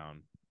sitting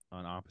down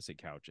on opposite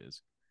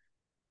couches,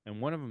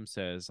 and one of them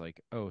says,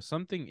 like, "Oh,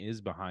 something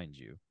is behind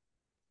you,"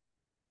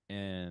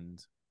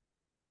 and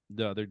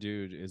the other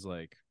dude is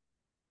like,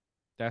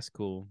 "That's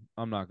cool.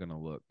 I'm not gonna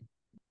look."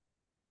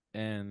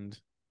 And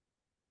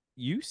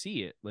you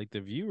see it, like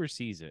the viewer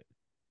sees it,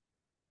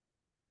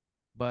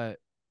 but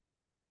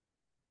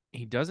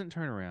he doesn't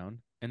turn around,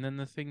 and then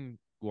the thing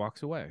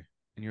walks away,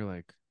 and you're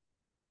like,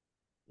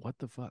 "What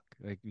the fuck?"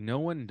 Like, no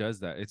one does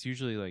that. It's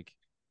usually like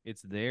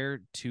it's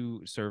there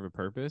to serve a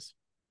purpose,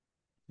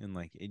 and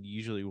like it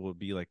usually will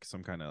be like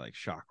some kind of like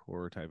shock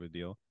horror type of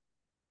deal,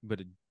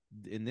 but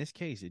in this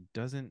case it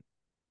doesn't.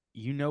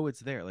 It's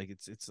there, like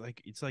it's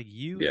like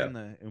you yeah,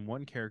 and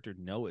one character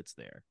know it's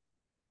there,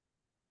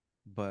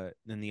 but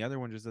then the other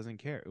one just doesn't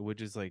care,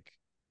 which is like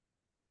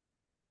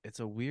it's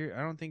a weird.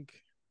 I don't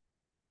think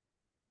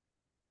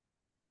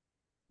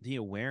the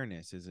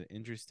awareness is an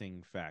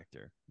interesting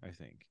factor, I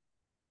think,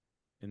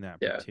 in that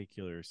yeah.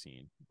 particular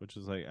scene, which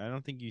is like I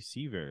don't think you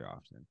see very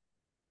often.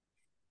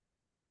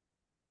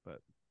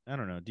 But I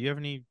don't know, do you have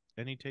any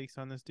takes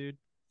on this dude?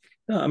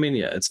 No, I mean,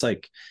 yeah, it's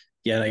like,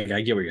 yeah, like,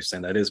 I get what you're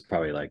saying. That is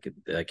probably like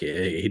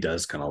he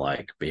does kind of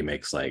like he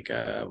makes like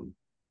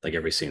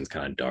every scene's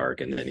kind of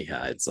dark, and then he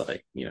hides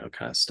like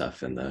kind of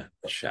stuff in the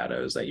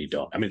shadows that you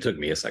don't. I mean, it took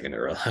me a second to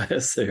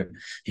realize. So,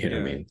 what I Yeah,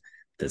 mean?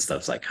 This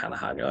stuff's like kind of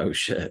hot. You're like, oh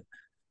shit!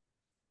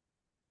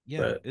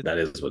 yeah, But that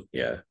is what,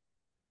 yeah,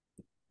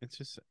 it's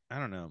just I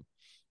don't know.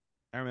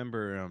 I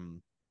remember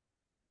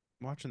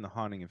watching The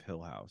Haunting of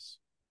Hill House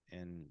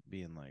and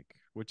being like,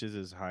 which is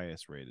his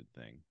highest rated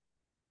thing,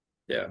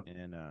 yeah.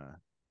 and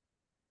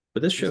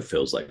But this show just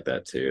feels like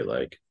that too.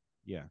 Like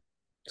yeah,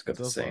 it's got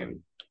the so far,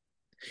 same.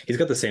 He's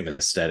got the same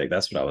aesthetic.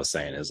 That's what I was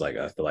saying. Is like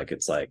I feel like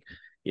it's like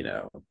you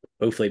know,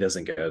 hopefully it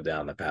doesn't go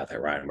down the path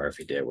that Ryan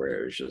Murphy did,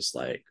 where it was just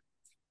like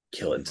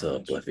kill too it to much.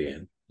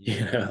 oblivion.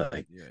 Yeah,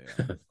 Like yeah,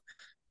 yeah,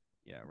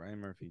 yeah. Ryan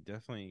Murphy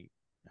definitely.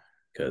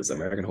 because Yeah.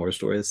 American Horror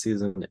Story this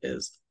season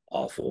is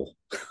awful.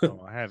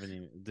 Oh, I haven't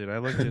even. Did I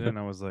looked at it and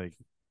I was like,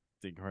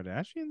 the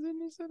Kardashians in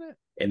this in it?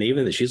 And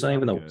even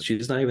I'm good.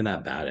 she's not even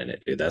that bad in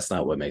it, dude. That's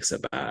not what makes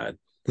it bad.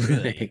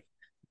 Really? Like,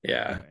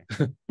 yeah,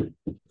 Okay.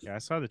 Yeah, I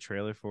saw the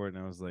trailer for it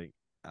and I was like,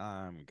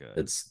 I'm good.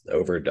 it's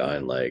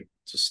overdone, like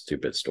just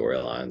stupid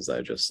storylines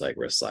that just like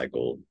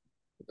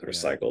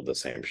Yeah. recycled the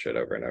same shit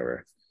over and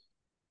over.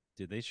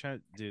 Did they try?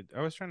 Dude,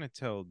 I was trying to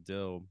tell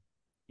Dill.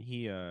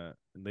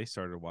 They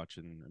started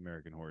watching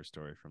American Horror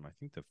Story from I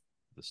think the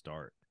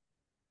start,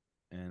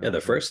 and I Yeah, the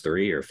was like, first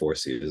 3 or 4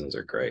 seasons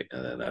are great,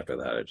 and then after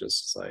that, it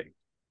just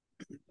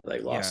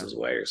like lost yeah. his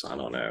way or something.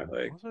 I don't know.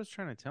 Like, Also, I was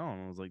trying to tell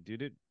him, I was like,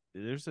 dude,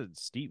 there's a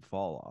steep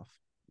fall off.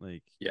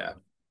 Like, yeah,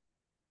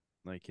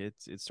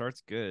 it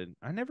starts good.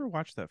 I never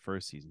watched that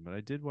first season, but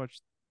I did watch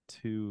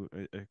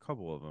a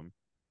couple of them,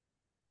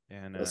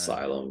 and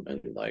Asylum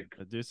and like,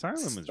 the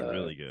Asylum is uh,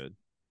 really good.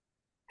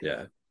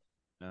 yeah,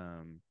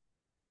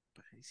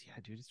 But yeah,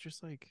 dude, it's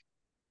just like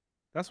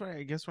that's what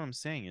I guess what I'm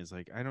saying is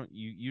like I don't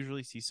you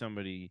usually see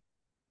somebody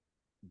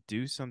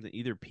do something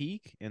either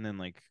peak and then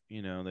like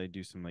they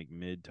do some like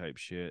mid type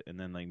shit and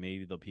then like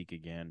maybe they'll peak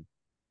again.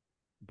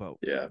 But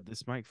Yeah,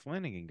 this Mike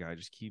Flanagan guy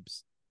just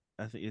keeps.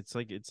 I think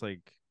it's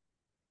like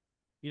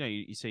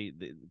you say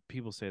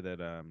people say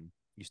that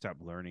you stop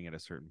learning at a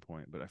certain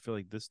point, but I feel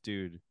like this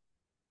dude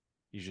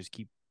you just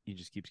keep he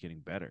just keeps getting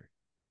better.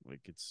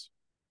 Like it's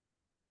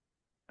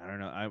I don't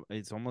know.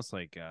 It's almost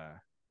like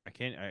I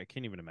can't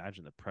even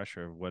imagine the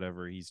pressure of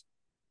whatever he's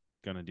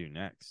gonna do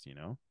next.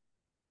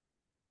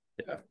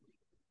 yeah.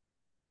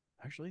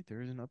 Actually,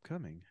 there is an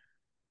upcoming.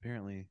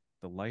 Apparently,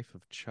 The Life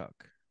of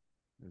Chuck.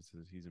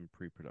 He's in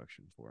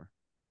pre-production for.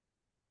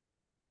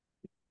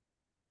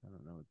 I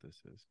don't know what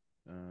this is.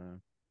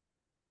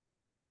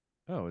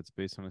 Oh, it's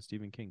based on a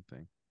Stephen King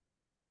thing,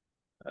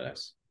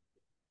 Nice.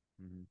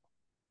 hmm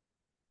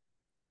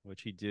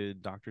which he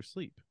did Doctor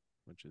Sleep,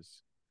 which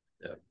is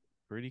Yeah.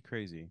 pretty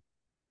crazy.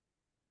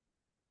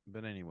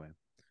 But anyway,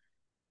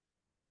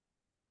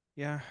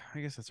 yeah,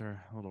 I guess that's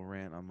our little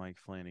rant on Mike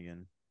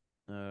Flanagan.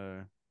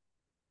 Uh,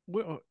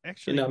 well, I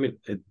actually, mean,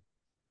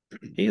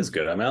 he is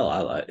good. I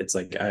mean, it's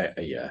like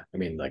yeah. I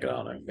mean, like I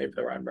don't know, maybe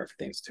the Ryan Murphy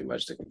thing's too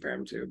much to compare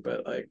him to,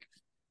 but like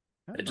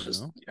I it don't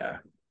just know, yeah.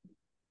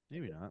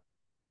 maybe not.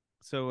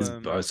 So,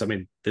 I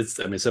mean,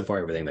 so far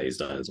everything that he's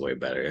done is way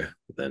better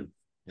than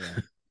yeah,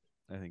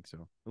 I think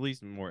so. At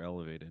least more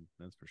elevated,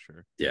 that's for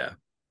sure. yeah.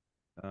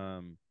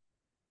 Um,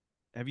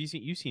 have you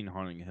seen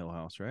Haunting Hill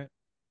House, right?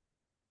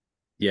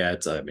 Yeah,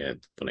 it's I mean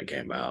when it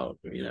came out,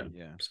 Yeah,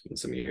 it's been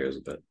some years,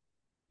 but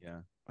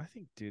yeah. I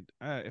think, dude,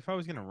 if I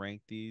was gonna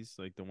rank these,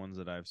 like the ones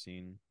that I've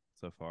seen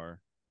so far,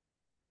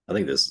 I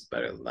think this is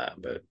better than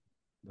that. But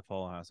The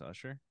Fall House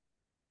Usher.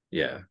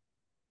 yeah,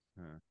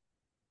 Huh.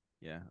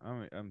 Yeah,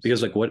 I'm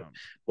because super like what pumped.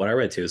 what I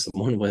read too,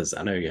 someone was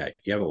I know you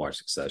haven't watched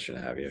Succession,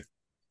 have you?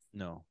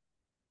 No,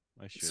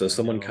 I So should.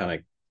 I know.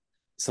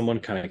 someone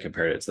kind of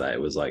compared it to that.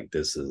 It was like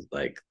this is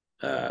like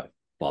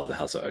while the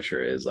House of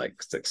Usher is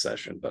like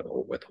Succession, but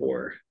with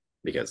horror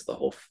because the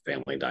whole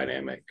family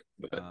dynamic.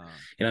 But I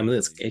I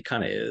mean, see. it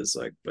kind of is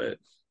like, but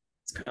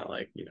it's kind of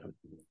like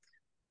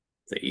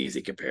it's an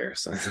easy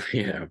comparison.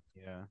 you know,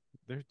 Yeah,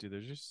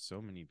 there's just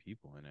so many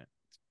people in it.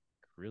 It's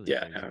really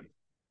yeah, no, crazy.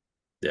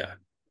 yeah,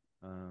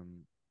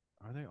 Um,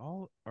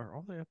 are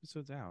all the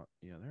episodes out?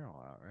 Yeah, they're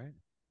all out, right?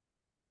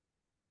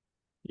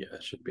 yeah.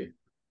 It should be.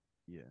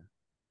 Yeah,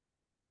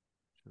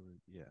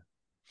 yeah,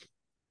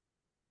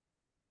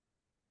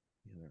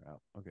 yeah, they're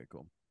out. Okay,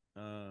 cool.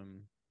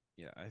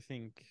 Yeah, I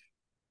think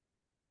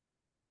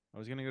I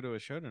was gonna go to a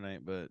show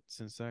tonight, but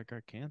since that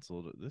got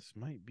canceled, this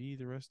might be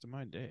the rest of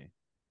my day.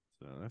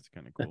 So that's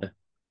kind of cool.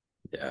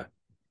 Yeah,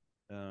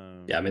 yeah.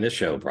 I Um, mean, this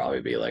show will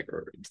probably be like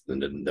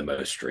the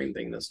most streamed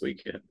thing this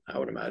weekend. I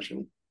would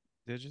imagine.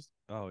 it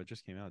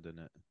just came out,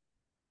 didn't it?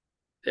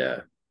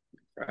 Yeah,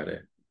 Friday.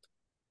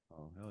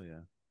 Oh, hell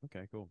yeah.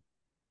 Okay, cool.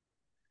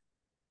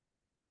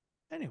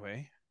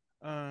 Anyway,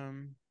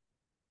 um,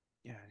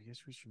 yeah, I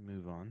guess we should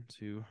move on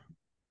to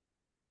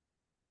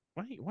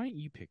why don't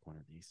you pick one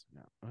of these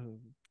now? All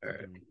right.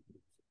 Fucking,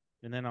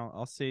 and then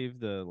I'll save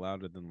the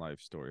louder than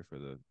life story for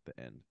the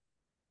end.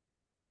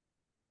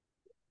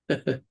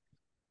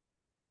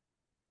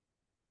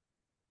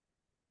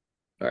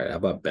 All right. How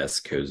about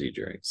best cozy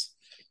drinks?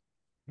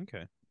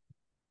 Okay.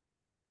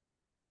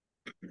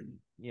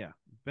 Yeah,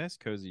 best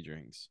cozy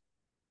drinks.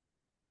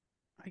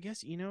 I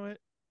guess you know what?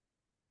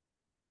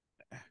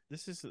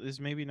 This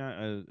maybe not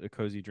a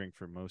cozy drink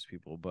for most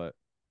people, but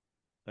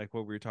like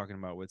what we were talking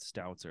about with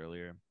stouts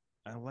earlier.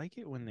 I like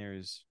it when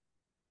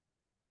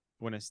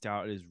a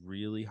stout is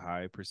really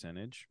high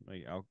percentage,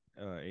 like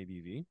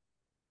ABV,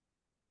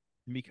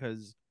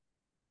 because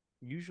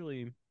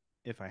usually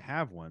if I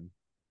have one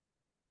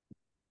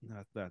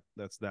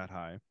that's that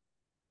high,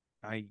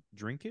 I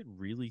drink it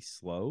really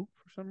slow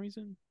for some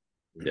reason,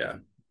 Yeah,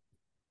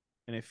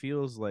 and it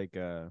feels like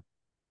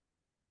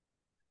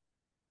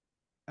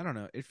I don't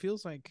know. It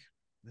feels like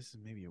this is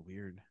maybe a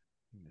weird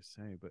thing to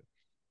say, but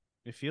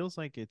it feels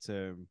like it's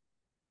a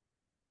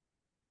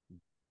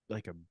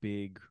like a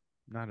big,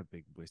 not a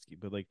big whiskey,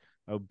 but like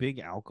a big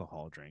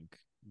alcohol drink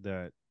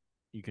that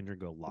you can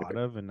drink a lot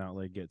of and not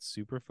like get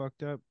super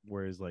fucked up.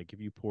 Whereas like if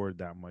you poured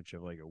that much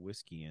of like a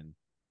whiskey in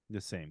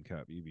the same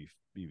cup, you'd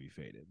be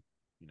faded.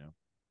 You know?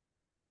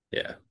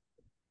 yeah.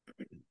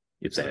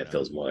 You're I saying don't it know.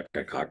 feels more like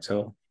a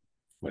cocktail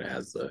when it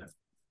has the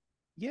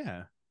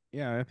Yeah,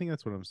 yeah. I think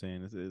that's what I'm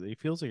saying. It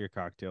feels like a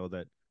cocktail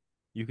that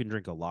you can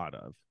drink a lot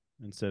of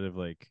instead of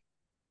like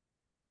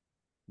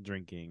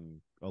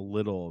drinking a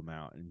little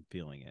amount and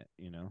feeling it.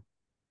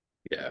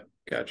 yeah.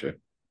 Gotcha.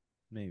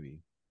 Maybe.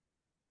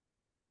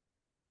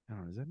 I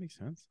don't know. Does that make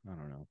sense? I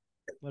don't know.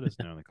 Let us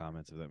know in the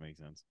comments if that makes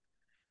sense.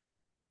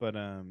 But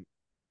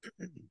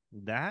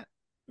that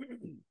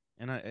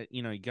and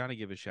you got to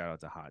give a shout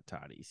out to hot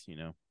toddies.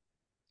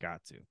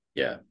 Got to.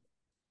 Yeah.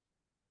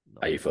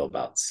 How Love you feel them.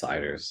 about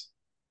ciders?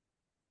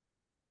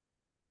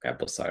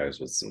 Apple ciders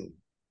with some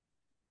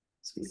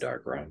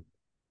dark rum.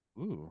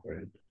 Ooh,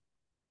 Right.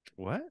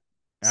 what?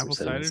 some Apple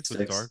cinnamon ciders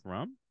with dark sticks.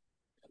 rum?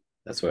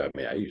 That's what I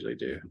mean. I usually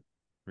do.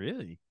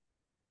 Really?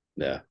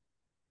 Yeah.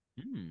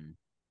 Hmm.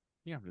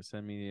 You have to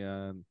send me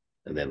And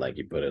then like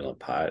you put it in a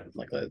pot,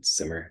 like let it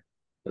simmer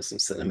with some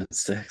cinnamon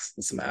sticks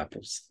and some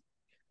apples.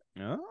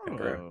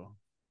 Pepper. Oh.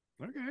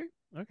 Okay.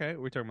 Okay.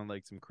 We're talking about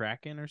like some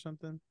Kraken or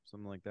something?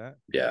 Something like that.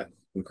 Yeah.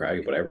 And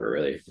crack whatever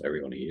really, whatever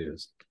you want to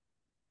use.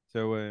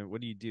 So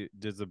what do you do?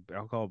 Does the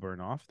alcohol burn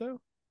off though?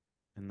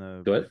 And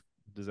the Do it.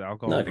 does the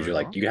alcohol No, because you're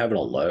burn like off? you have it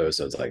on low,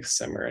 so it's like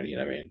simmering, you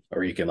know what I mean?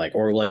 Or you can like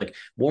or like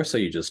more so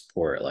you just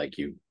pour it like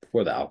you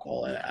pour the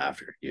alcohol in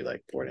after you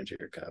like pour it into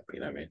your cup,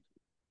 you know what I mean?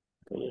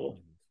 A little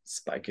Hmm.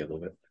 spike it a little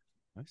bit.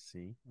 I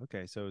see.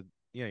 Okay, so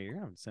yeah, you're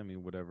gonna have to send me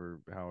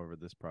whatever, however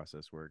this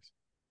process works.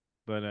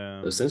 But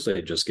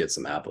Essentially just get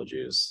some apple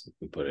juice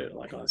and put it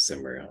like on a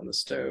simmer on the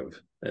stove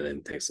and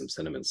then take some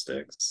cinnamon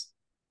sticks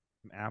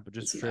apple, and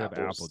just some straight up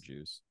apple apples.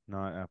 juice,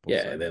 not apple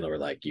Yeah, and then cider. or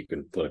like you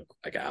can put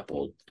like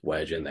apple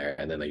wedge in there,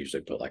 and then they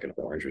usually put like an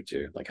orange or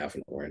two, like half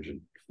an orange,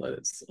 and let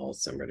it all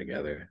simmer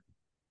together.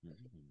 Mhm.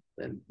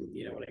 Then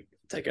when I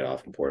take it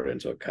off and pour it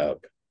into a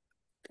cup,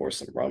 pour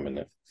some rum in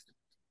it.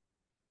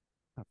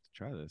 I have to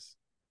try this.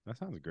 That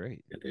sounds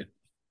great. Yeah,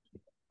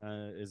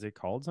 dude. Is it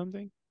called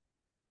something?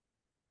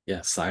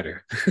 Yeah,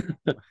 cider.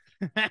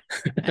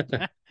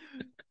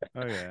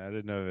 Oh yeah, I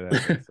didn't know it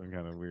had like some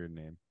kind of weird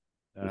name.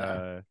 No,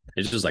 Uh,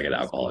 it's just like an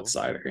that's alcoholic cool.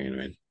 cider. You know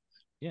what I mean?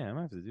 Yeah, I'm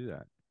gonna have to do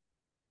that.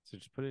 So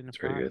just put it in a It's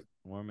pretty pot, good.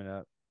 warm it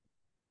up.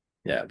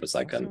 Yeah, but it's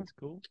like That sounds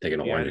cool. take an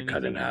Do you add orange and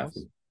cut it in anything half. else?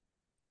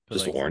 Put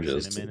Just like some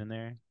oranges. cinnamon in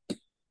there.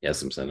 Yeah,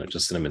 some cinnamon,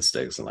 just cinnamon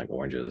sticks and like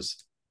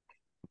oranges.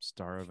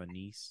 Star of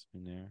anise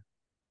in there.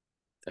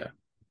 Yeah,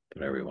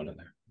 put everyone in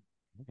there.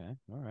 Okay,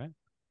 all right.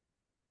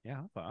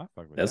 Yeah, I'll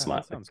fuck with That's that. my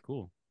That sounds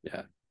cool.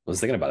 yeah. I was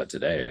thinking about it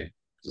today.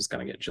 It's just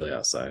kind of get chilly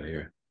outside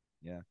here.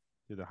 Yeah.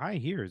 Dude, the high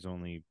here is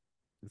only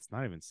it's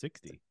not even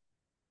 60.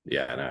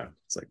 Yeah, I know.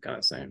 It's like kind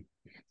of same.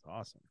 It's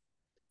awesome.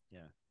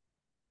 Yeah.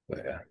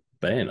 But yeah.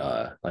 But in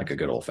like That a good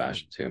sounds old good.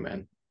 fashioned too,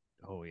 man.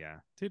 Oh yeah.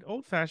 Dude,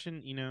 old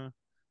fashioned,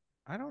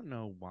 I don't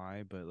know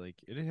why, but like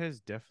it has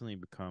definitely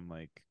become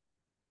like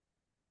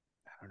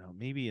I don't know,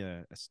 maybe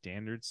a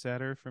standard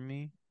setter for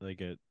me.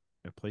 Like at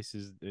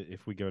places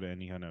if we go to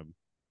any kind of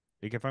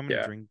like Yeah.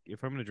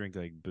 if I'm gonna drink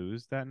like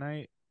booze that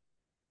night,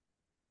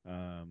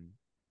 um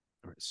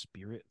or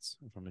spirits,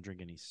 if I'm gonna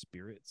drink any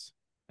spirits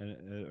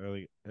or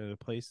like at a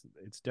place,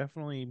 it's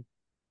definitely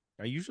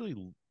I usually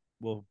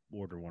will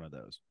order one of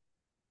those.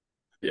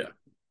 Yeah.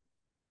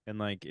 And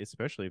like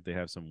especially if they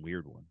have some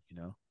weird one,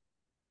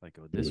 like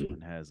oh this one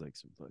Mhm. has like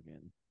some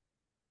fucking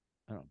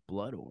I don't know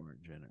blood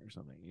orange in it or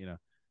something.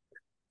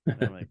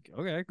 And I'm like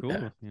okay Yeah. cool,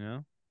 I'll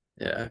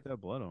Yeah. get that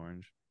blood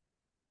orange.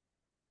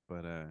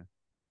 But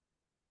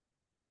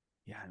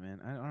yeah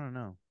man, I don't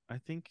know. I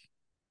think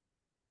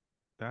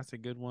that's a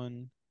good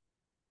one.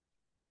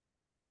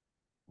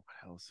 What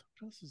else?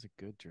 What else is a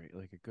good drink?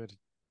 Like a good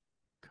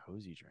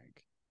cozy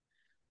drink.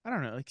 I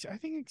don't know. Like I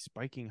think like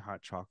spiking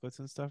hot chocolates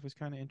and stuff is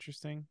kind of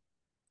interesting.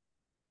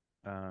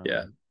 Yeah. Um,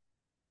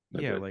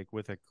 A yeah, good like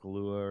with a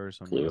Kahlua or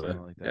something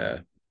clue. like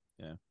that.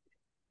 Yeah.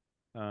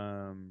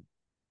 Yeah.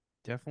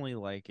 Definitely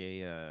like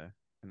a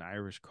an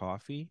Irish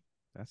coffee.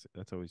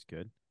 That's always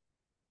good.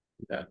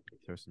 Yeah.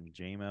 Throw some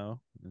JMO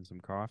and some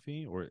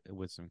coffee or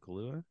with some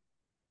Kahlua.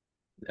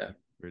 Yeah.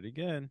 Pretty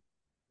good,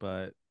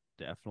 but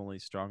definitely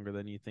stronger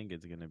than you think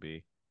it's gonna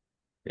be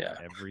Yeah.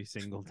 every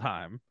single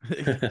time.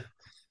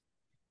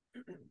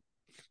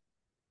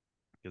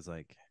 Because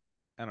like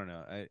I don't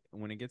know, I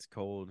when it gets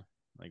cold,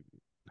 like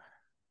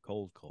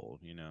cold,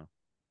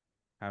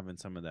 having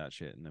some of that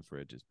shit in the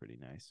fridge is pretty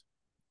nice.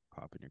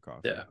 Pop in your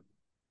coffee, Yeah.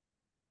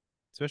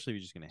 especially if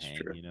you're just gonna It's hang,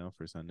 true.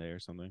 for Sunday or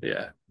something.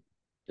 Yeah.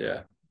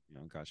 Yeah.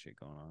 Got shit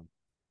going on.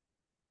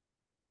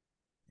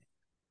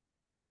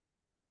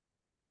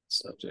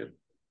 Stuff, dude.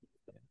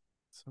 Yeah,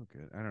 so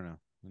good. I don't know.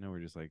 I know we're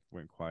just like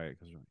went quiet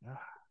because we're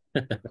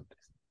like,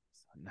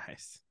 so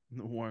nice.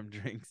 The warm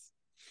drinks.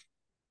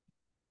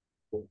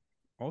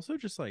 Also,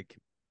 just like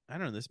I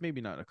don't know. This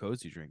maybe not a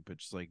cozy drink, but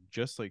just like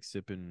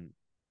sipping,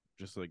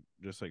 just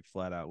like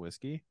flat out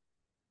whiskey.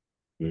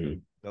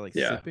 Mhm. But like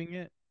Yeah. sipping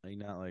it, like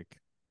not like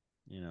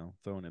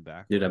throwing it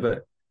back or Dude, I whatever.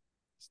 bet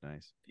It's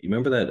nice. you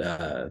remember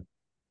that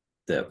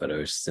but I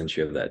was sent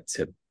you of that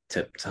tip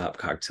top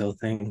cocktail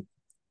thing? Yeah,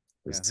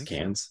 I Those think so.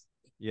 cans.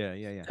 Yeah,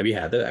 yeah, yeah. Have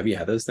you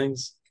had those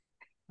things?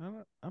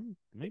 I'm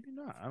maybe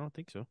not. I don't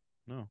think so.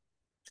 No.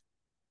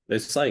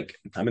 It's like,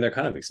 I mean, they're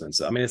kind of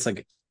expensive. I mean, it's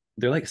like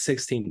they're like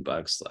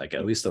 $16. Like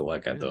at least the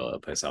like at Really? the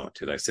place I went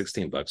to, like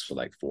 $16 for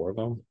like four of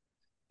them.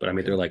 But I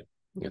mean, they're Okay. like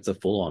it's a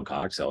full on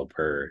cocktail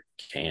per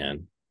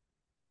can.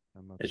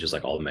 I'm about to It's just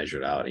look like them all up.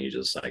 measured out, and you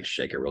just like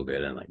shake it real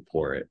good and like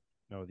pour it.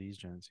 Oh, these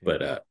gents,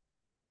 yeah.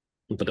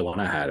 But the one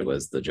I had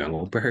was the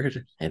Jungle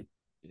Bird, and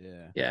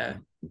Yeah. yeah,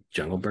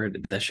 Jungle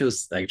Bird. That shit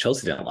was like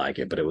Chelsea didn't like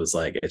it, but it was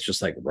like it's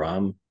just like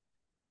rum.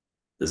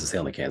 This is say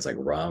on the can. It's like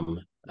rum,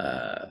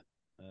 Uh,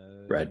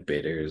 red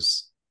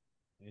bitters.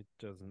 it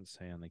doesn't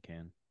say on the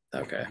can.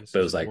 Okay, This but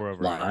it is was like pour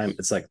over lime. ice.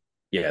 It's like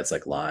yeah, it's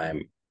like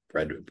lime,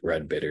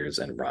 red bitters,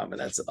 and rum, and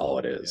that's all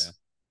it Yeah. is.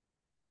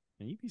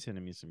 And you be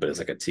sending me some but it's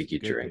like a tiki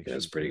good drink and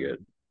it's pictures pretty too.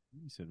 good. You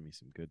be sending me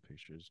some good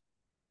pictures.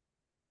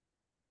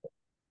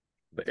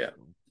 But That's yeah,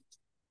 cool.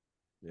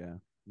 Yeah.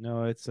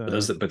 No, it's but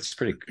it's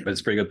pretty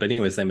good. But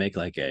anyways, they make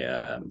like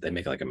a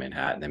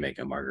Manhattan, they make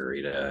a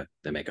margarita,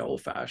 they make an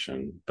old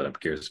fashioned. But I'm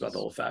curious about the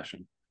old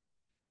fashioned.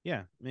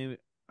 yeah, maybe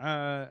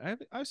I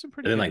have some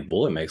pretty And then good. like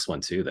Bullet makes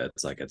one too.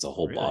 That's like it's a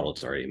whole Really? bottle.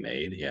 It's already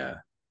made. Yeah,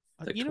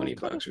 it's like You know, 20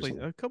 bucks or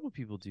something. a couple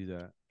people do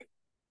that.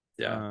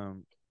 Yeah, I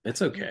it's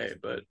think okay,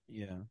 but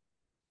yeah.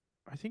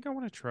 I think I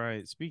want to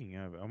try. Speaking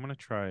of, I want to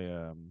try.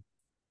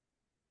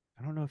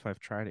 I don't know if I've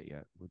tried it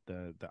yet with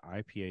the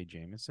IPA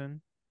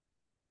Jameson.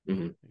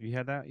 mhm, Have you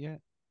had that yet?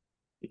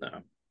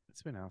 no.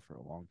 It's been out for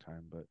a long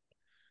time, but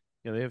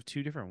yeah, they have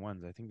two different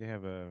ones. I think they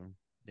have an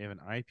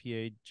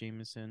IPA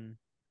Jameson,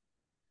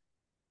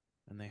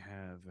 and they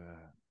have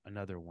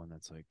another one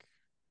that's like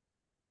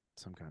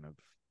some kind of,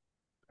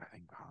 I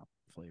think, hop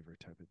flavor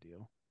type of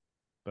deal.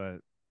 But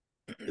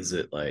Is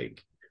it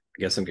like?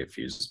 I guess I'm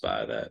confused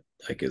by that.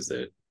 Like, is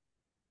it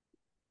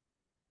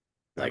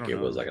I like don't it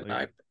was know. like an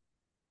Like I?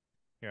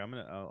 here,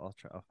 I'll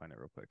try. I'll find it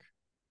real quick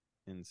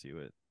and see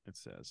what it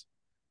says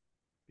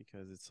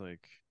because it's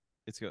like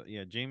it's got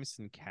yeah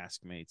Jameson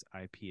Caskmates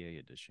IPA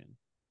edition.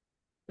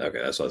 Okay,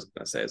 that's what I was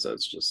gonna say. So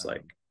it's just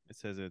like It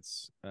says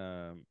it's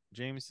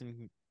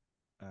Jameson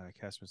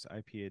Caskmates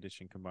IPA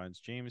edition combines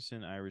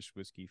Jameson Irish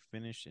whiskey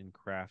finished in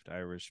craft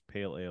Irish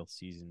pale ale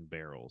seasoned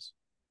barrels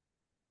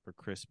for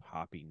crisp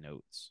hoppy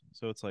notes.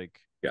 So it's like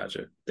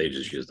gotcha. They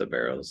just it's use the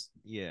barrels.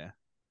 yeah.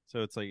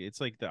 So it's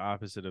like the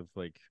opposite of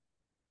like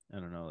I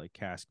don't know like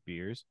cask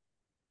beers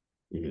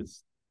Mhm.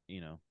 because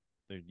you know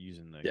they're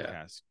using the Yeah,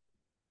 cask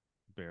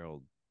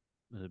barrel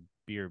the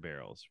beer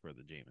barrels for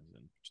the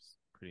Jameson, which is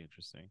pretty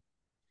interesting.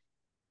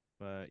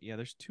 But yeah,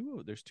 there's two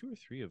or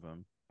three of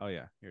them. Oh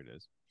yeah, here it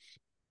is.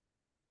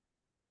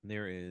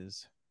 There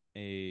is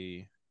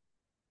a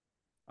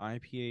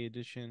IPA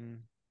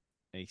edition,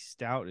 a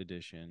stout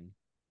edition,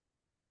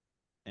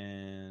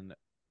 and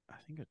I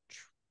think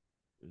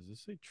is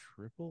this a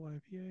triple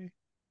IPA?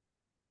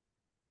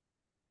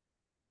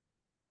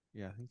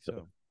 Yeah, I think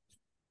so.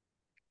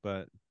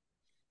 But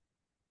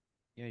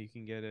yeah, you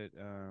can get it.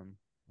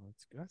 Well,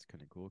 that's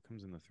kind of cool. It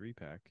comes in the 3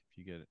 pack. If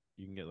you get it,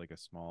 you can get like a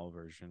small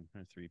version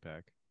or 3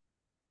 pack.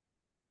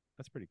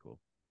 That's pretty cool.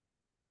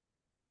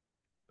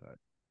 But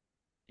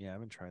yeah, I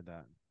haven't tried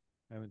that.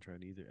 I haven't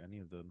tried either any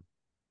of them.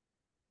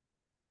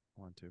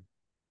 I want to.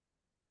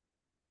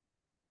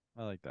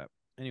 I like that.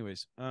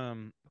 Anyways,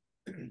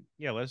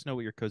 yeah, let us know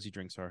what your cozy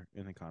drinks are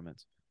in the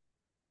comments.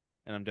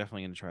 And I'm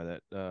definitely gonna try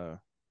that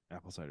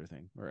apple cider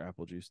thing or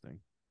apple juice thing.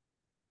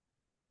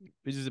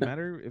 Does it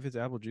matter if it's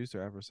apple juice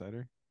or apple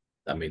cider?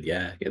 I mean,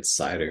 yeah, it's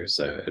cider.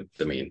 So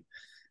I mean,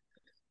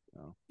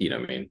 No. I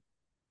mean,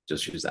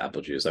 just use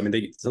apple juice. I mean,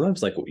 they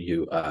sometimes like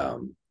you like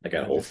at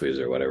They're Whole just Foods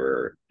or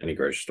whatever, any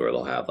grocery store,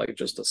 they'll have like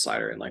just a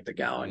cider in like the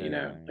gallon.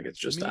 yeah. Like it's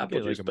I just mean you can apple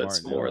get like juice, a but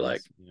it's more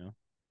like Martinelli's.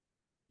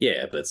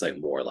 yeah, but it's like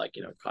more like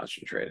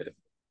concentrated.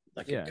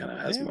 Like it Yeah. kind of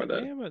has more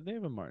the They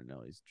have a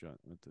Martinelli's joint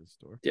at the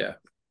store. yeah.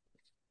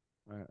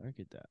 I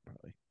get that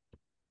probably.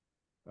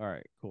 All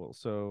right, cool.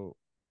 So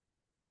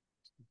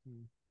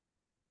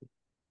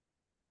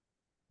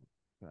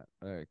all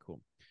right,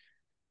 cool.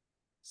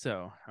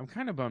 So I'm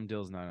kind of bummed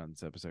Dill's not on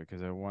this episode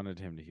because I wanted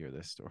him to hear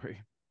this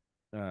story.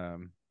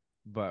 Um,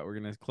 but we're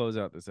gonna close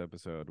out this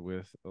episode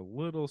with a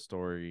little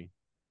story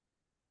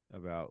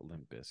about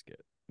Limp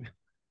Bizkit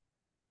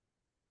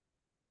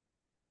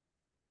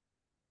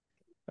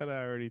that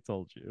I already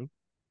told you.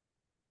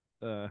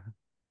 Uh,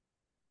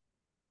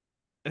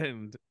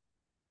 and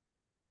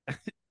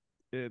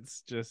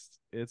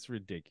it's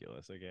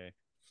ridiculous. Okay.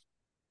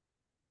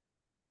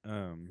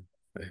 Um,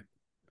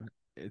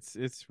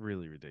 it's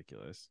really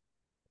ridiculous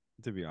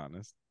to be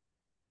honest.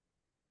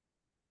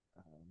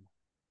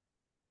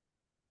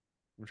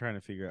 I'm trying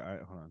to figure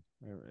out. Hold on,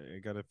 I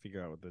gotta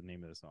figure out what the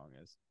name of the song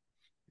is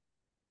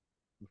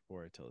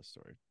before I tell the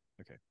story.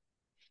 Okay.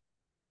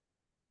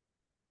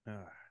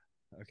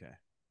 Okay.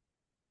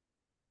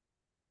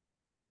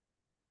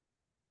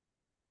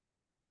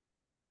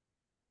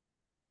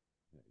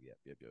 Yep.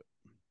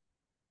 I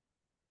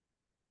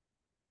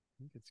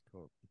think it's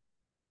called.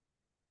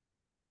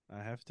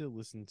 I have to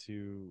listen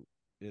to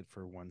it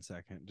for 1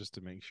 second just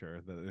to make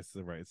sure that it's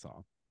the right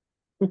song.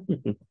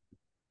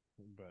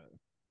 But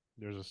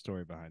there's a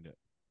story behind it.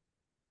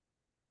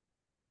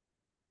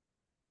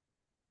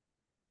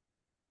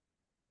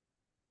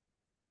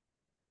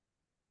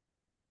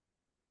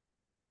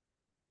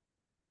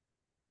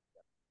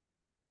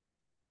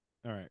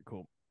 All right,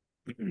 cool.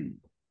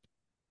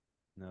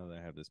 Now that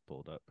I have this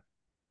pulled up.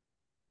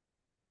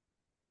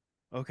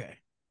 Okay.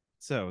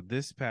 So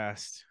this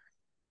past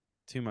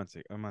 2 months,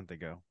 a month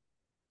ago,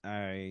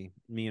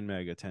 me and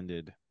Meg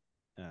attended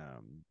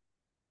um,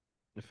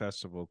 a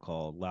festival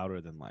called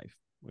Louder Than Life,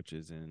 which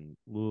is in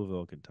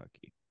Louisville,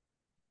 Kentucky.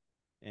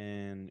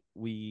 And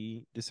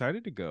we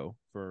decided to go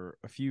for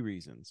a few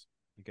reasons.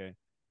 Okay.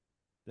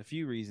 The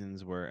few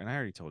reasons were, and I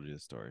already told you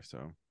this story,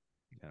 so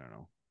I don't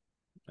know.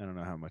 I don't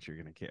know how much you're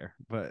going to care,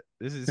 but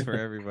this is for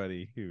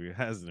everybody who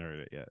hasn't heard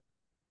it yet.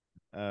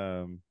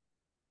 Um,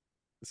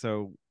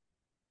 so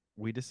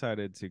we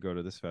decided to go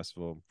to this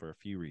festival for a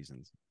few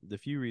reasons. The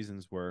few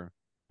reasons were,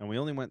 and we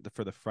only went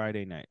for the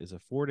Friday night. It's a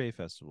 4 day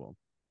festival.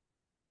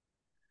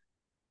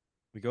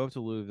 We go up to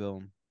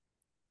Louisville.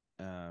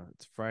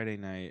 It's Friday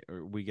night,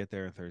 or we get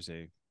there on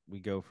Thursday. We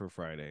go for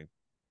Friday.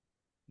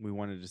 We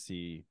wanted to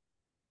see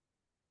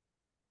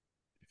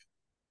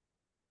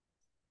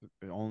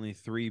only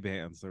three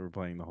bands that were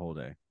playing the whole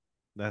day.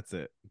 That's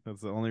it.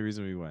 That's the only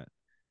reason we went.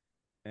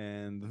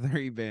 And the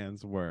three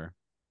bands were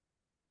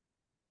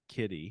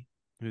Kitty,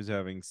 who's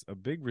having a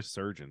big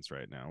resurgence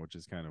right now, which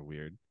is kind of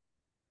weird.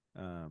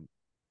 Um,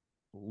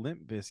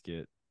 Limp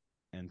Bizkit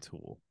and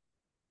Tool.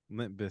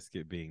 Limp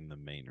Bizkit being the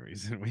main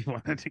reason we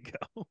wanted to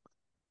go.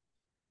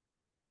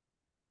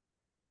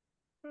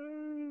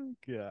 Oh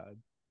God.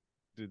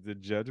 Dude, the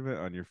judgment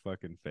on your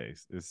fucking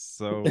face is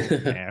so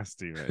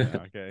nasty right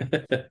now, okay?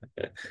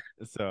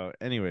 So,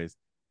 anyways,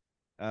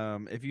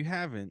 if you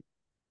haven't,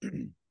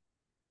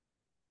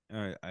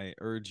 I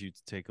urge you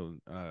to take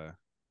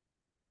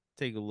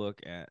a look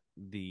at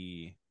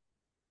the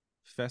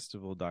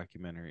festival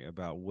documentary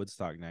about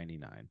Woodstock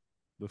 99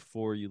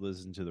 before you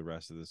listen to the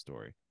rest of the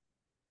story.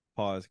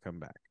 Pause, come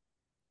back.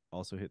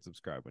 Also hit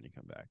subscribe when you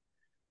come back.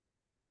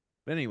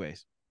 But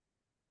anyways,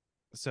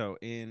 so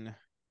in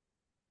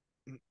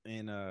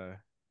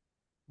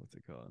what's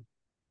it called?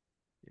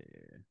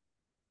 Yeah.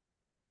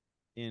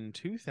 In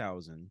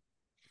 2000,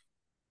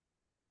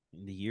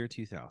 in the year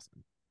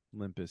 2000,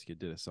 Limp Bizkit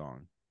did a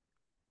song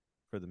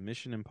for the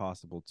Mission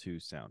Impossible 2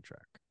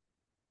 soundtrack.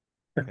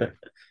 Okay.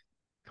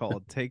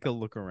 Called Take a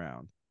Look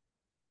Around.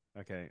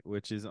 Okay,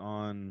 which is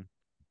on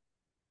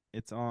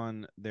it's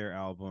on their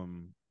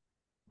album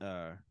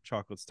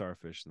Chocolate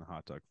Starfish and the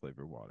Hot Dog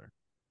Flavored Water.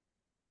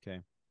 Okay.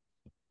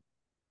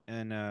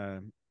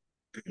 And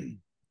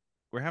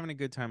we're having a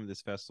good time at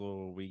this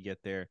festival. We get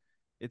there.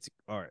 It's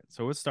all right.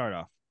 So let's start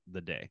off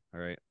the day. All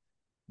right.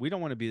 We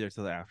don't want to be there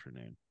till the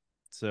afternoon.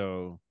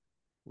 So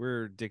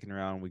we're dicking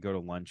around. We go to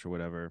lunch or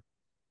whatever.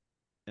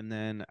 And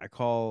then I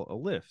call a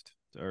Lyft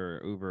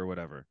or Uber or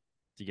whatever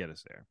to get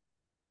us there.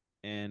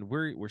 And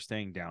we're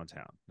staying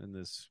downtown in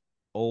this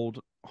old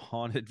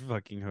haunted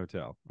fucking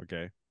hotel.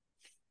 Okay.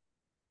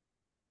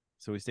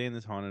 So we stay in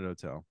this haunted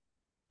hotel.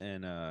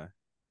 And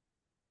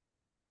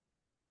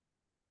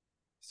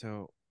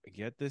so I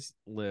get this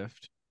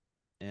lift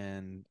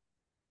and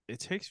it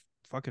takes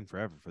fucking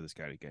forever for this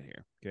guy to get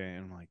here. Okay.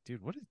 And I'm like,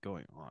 dude, what is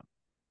going on?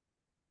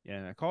 Yeah,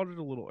 and I called it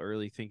a little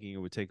early, thinking it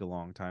would take a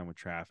long time with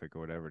traffic or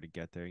whatever to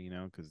get there,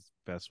 because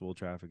festival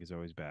traffic is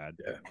always bad.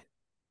 Yeah.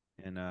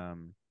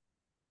 And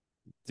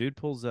dude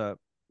pulls up,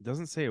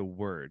 doesn't say a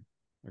word.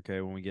 Okay,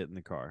 when we get in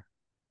the car,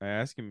 I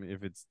ask him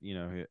if it's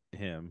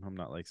him. I'm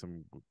not like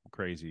some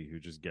crazy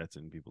who just gets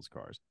in people's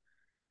cars.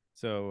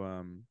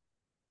 So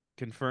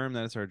confirm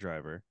that it's our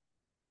driver.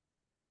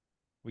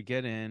 We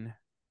get in,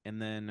 and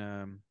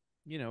then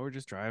we're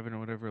just driving or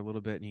whatever a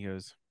little bit, and he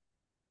goes,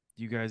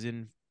 "You guys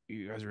in?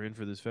 You guys are in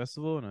for this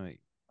festival?" And I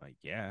like,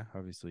 yeah,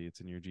 obviously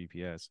it's in your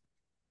GPS.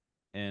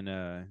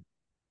 And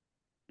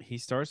he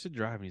starts to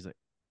drive, and he's like,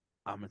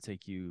 "I'm gonna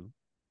take you.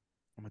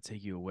 I'm gonna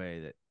take you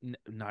away that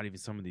not even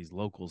some of these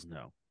locals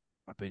know.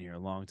 I've been here a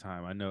long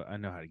time. I know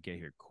how to get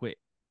here quick."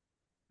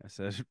 I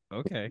said,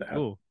 "Okay, No.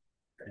 cool."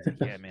 He's like,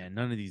 "Yeah, man.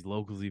 None of these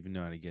locals even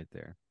know how to get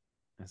there."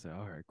 I said,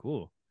 "All right,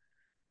 cool."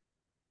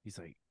 He's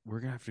like, "We're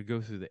gonna have to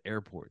go through the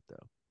airport,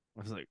 though."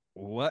 I was like,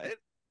 "What?"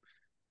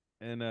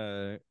 And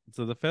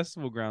so the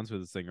festival grounds for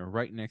this thing are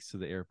right next to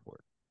the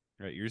airport.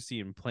 Right, you're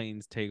seeing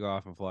planes take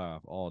off and fly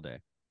off all day.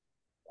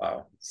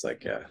 Wow. It's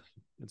like, yeah.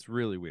 It's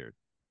really weird.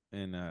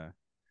 And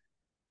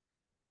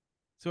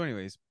so,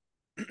 anyways,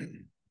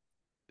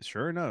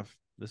 sure enough,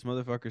 this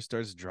motherfucker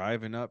starts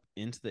driving up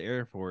into the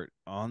airport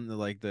on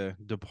the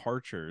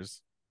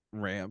departures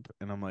ramp,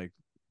 and I'm like,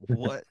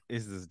 what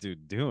is this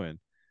dude doing?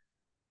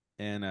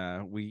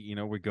 And we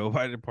go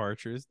by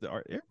departures.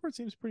 Our airport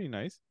seems pretty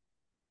nice.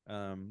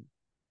 Um,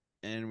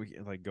 and we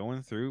like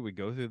going through. We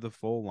go through the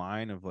full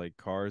line of like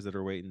cars that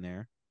are waiting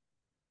there,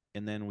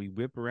 and then we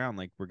whip around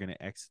like we're gonna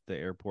exit the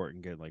airport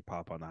and get like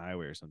pop on the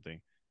highway or something.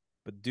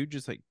 But dude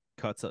just like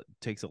cuts up,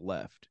 takes a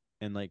left,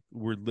 and like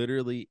we're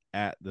literally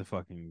at the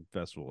fucking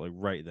festival like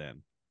right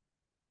then.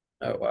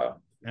 Oh, wow.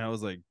 And I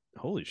was like,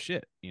 holy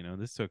shit,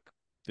 this took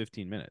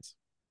 15 minutes.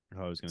 I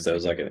thought it was gonna So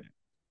take a minute.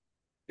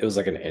 it was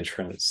like an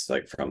entrance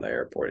like from the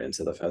airport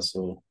into the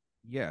festival.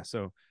 Yeah,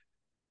 so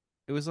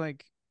it was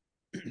like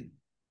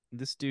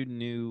this dude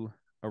knew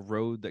a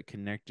road that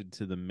connected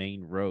to the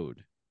main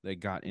road that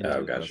got into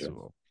Oh, the gotcha.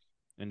 festival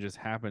and just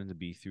happened to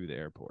be through the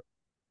airport.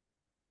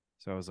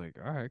 So I was like,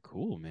 all right,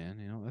 cool, man.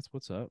 That's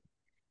what's up.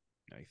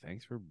 Like,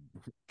 thanks for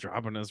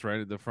dropping us right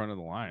at the front of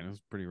the line. It was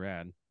pretty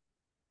rad.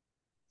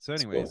 So,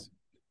 It's cool. anyways,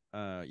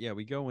 yeah,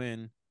 we go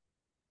in.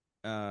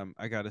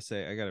 I gotta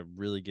say, I gotta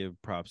really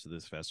give props to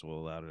this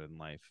festival Louder Than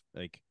Life.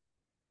 Like,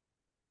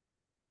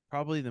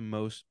 probably the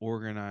most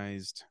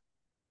organized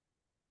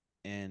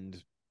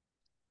and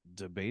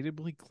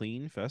debatably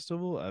clean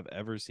festival I've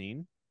ever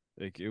seen.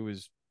 Like, it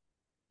was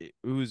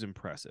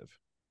impressive,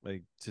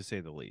 like to say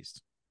the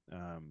least.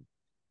 Um,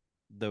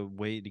 the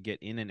way to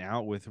get in and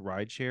out with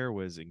rideshare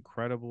was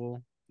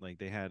incredible. Like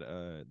they had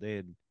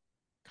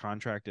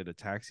contracted a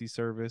taxi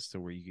service to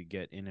where you could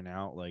get in and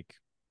out like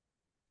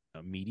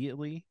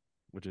immediately,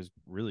 which is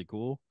really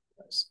cool.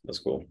 That's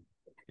cool.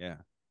 Yeah.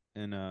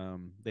 And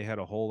they had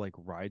a whole like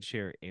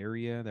rideshare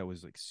area that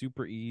was like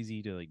super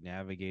easy to like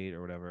navigate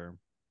or whatever.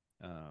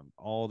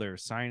 All their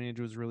signage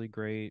was really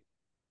great.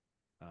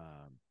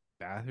 Um,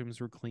 Bathrooms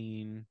were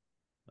clean.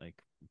 Like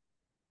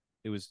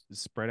it was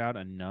spread out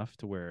enough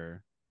to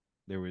where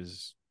there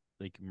was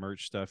like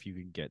merch stuff you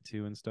could get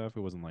to and stuff.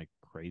 It wasn't like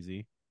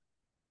crazy.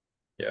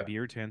 Yeah,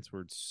 Beer tents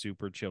were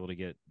super chill to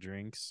get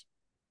drinks.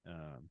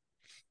 Um,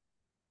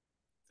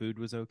 Food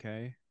was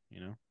okay. You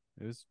know,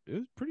 it was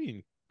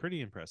pretty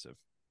impressive.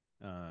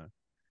 Uh,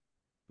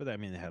 but I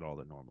mean, they had all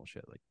the normal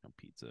shit like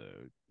pizza,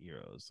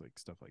 euros, like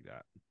stuff like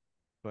that.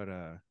 But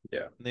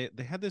yeah, they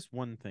had this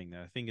one thing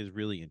that I think is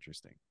really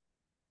interesting.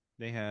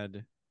 They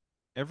had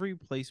every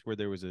place where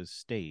there was a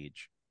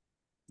stage,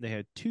 they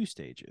had two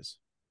stages,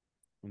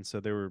 and so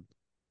they were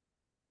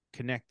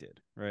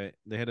connected, right?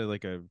 They had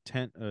like a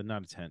tent,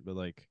 not a tent, but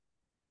like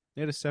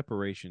they had a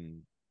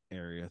separation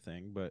area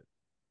thing, but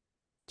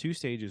two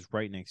stages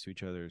right next to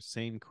each other,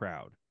 same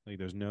crowd. Like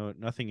there's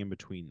nothing in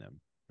between them,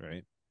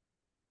 right?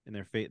 And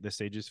the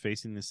stages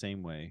facing the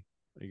same way.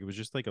 Like it was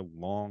just like a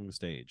long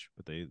stage,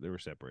 but they were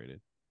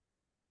separated.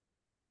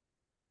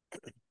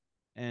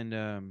 And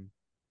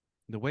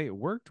the way it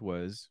worked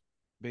was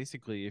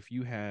basically if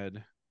you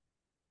had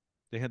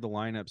they had the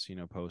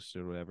lineups,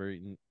 posted or whatever.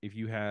 And if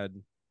you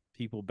had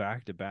people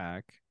back to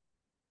back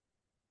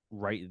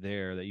right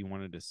there that you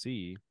wanted to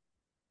see,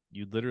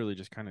 you literally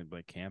just kind of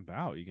like camp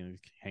out. You can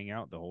hang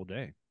out the whole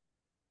day.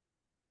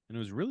 And it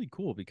was really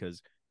cool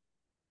because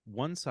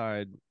one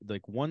side,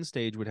 like one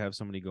stage would have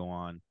somebody go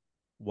on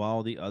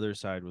while the other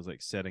side was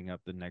like setting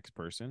up the next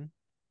person.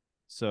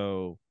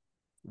 So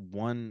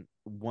one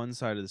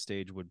side of the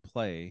stage would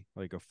play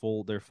like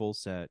their full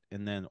set,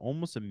 and then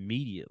almost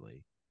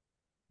immediately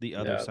the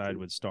other yeah, side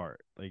would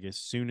start like as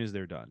soon as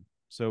they're done.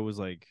 So it was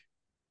like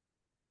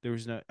there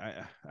was no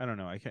I don't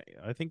know.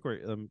 I think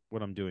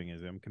what I'm doing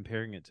is I'm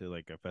comparing it to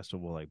like a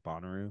festival like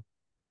Bonnaroo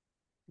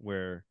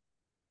where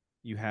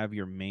you have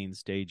your main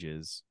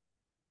stages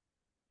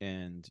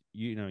and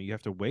you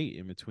have to wait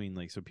in between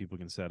like so people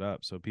can set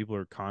up. So people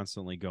are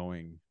constantly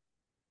going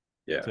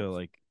yeah. to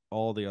like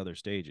all the other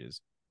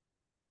stages.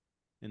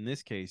 In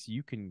this case,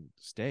 you can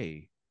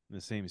stay in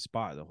the same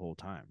spot the whole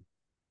time,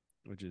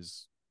 which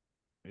is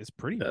it's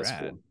pretty That's rad.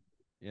 cool.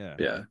 Yeah.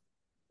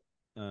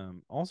 Yeah,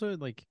 Also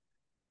like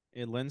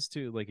it lends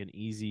to like an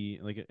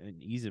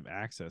ease of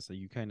access that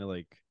you kind of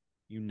like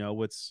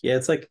what's yeah.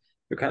 It's like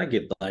you're kind of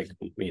getting like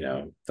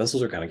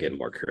festivals are kind of getting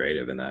more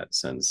creative in that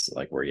sense.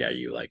 Like where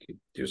you like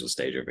there's a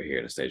stage over here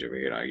and a stage over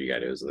here, and all you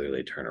gotta do is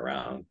literally turn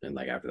around and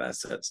like after that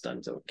set's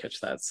done to catch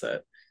that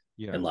set.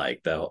 yeah, And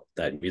like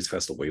that music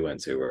festival we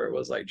went to where it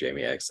was like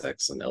Jamie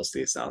XX and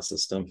LCD Sound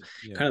System,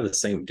 yeah. kind of the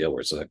same deal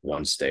where it's like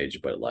one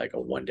stage, but like a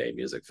 1 day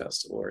music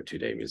festival or a 2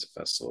 day music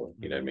festival.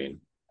 You know what I Hmm.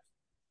 mean?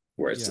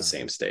 Where it's the Yeah,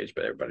 same stage,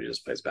 but everybody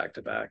just plays back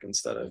to back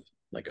instead of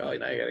like, oh,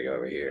 now you got to go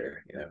over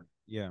here.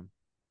 yeah.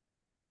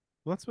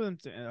 Well, that's what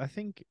I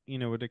think.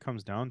 What it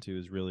comes down to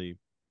is really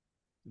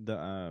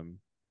the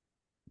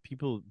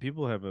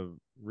people have a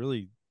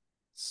really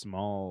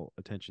small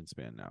attention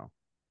span now.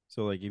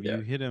 So like if Yeah,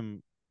 you hit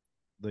them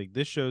like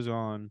this show's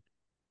on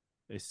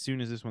as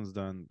soon as this one's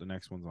done, the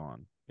next one's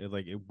on.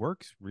 It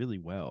works really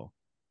well.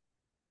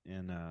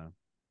 And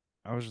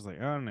I was just like,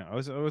 I don't know. I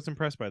was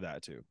impressed by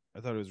that too. I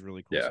thought it was a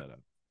really cool yeah. setup.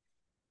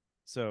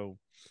 So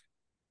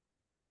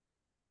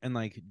and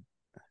like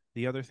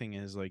the other thing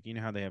is like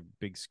how they have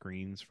big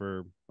screens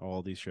for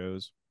all these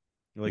shows.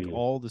 Like Mm,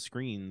 all the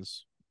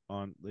screens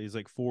on there's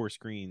like four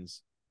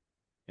screens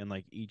and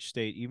like each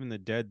state, even the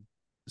dead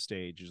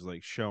stage is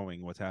like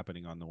showing what's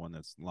happening on the one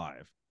that's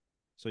live.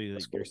 So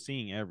that's you're cool.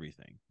 seeing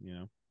everything.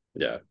 Yeah,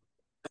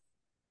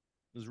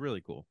 It was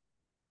really cool.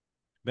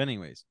 But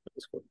anyways,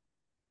 that's cool.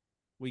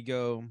 we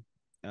go,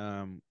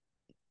 um,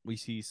 we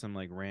see some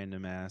like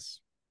random ass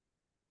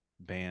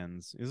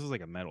bands. This is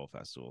like a metal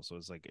festival, so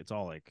it's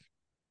all like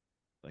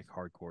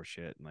hardcore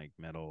shit and like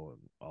metal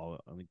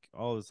and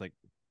all this like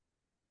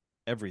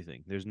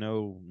everything. There's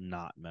no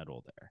not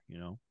metal there.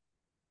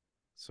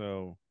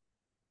 So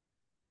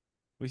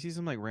we see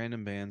some like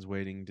random bands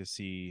waiting to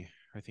see.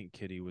 I think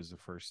Kitty was the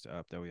first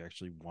up that we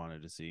actually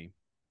wanted to see.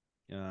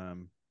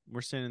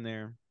 We're standing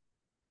there.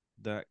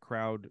 That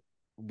crowd,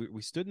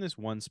 we stood in this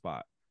one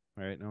spot,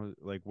 right? And I was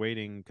like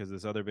waiting because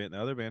the other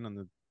band on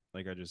the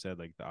like I just said,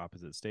 like the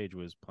opposite stage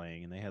was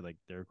playing, and they had like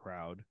their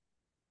crowd.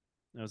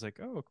 And I was like,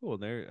 oh, cool.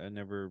 I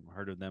never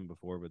heard of them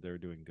before, but they're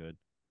doing good.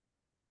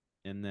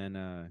 And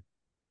then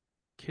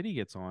Kitty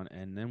gets on,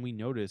 and then we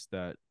notice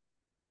that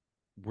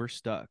we're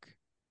stuck.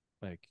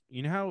 Like,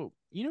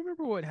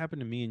 remember what happened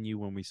to me and you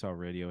when we saw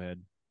Radiohead?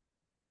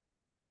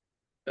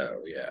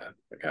 Oh yeah,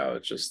 like how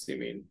it's just you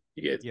mean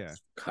you get Yeah.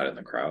 caught in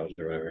the crowd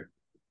or whatever.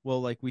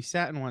 Well, like we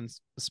sat in one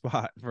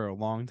spot for a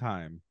long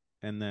time,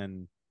 and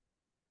then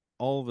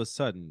all of a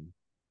sudden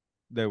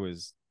there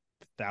was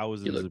You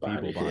thousands look of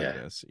behind people you. behind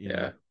Yeah. us,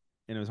 Yeah.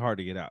 and it was hard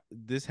to get out.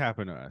 This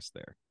happened to us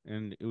there,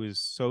 and it was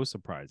so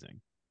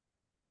surprising.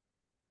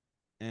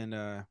 And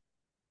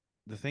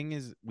the thing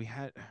is, we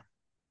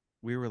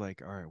were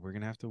like, all right, we're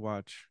gonna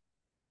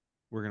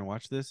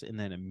watch this, and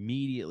then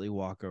immediately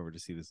walk over to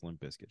see this Limp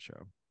Bizkit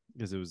show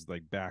because it was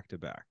like back to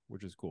back,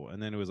 which is cool.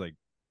 And then it was like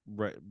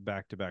right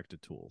back to back to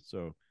Tool,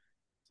 so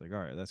it's like,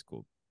 all right, that's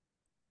cool.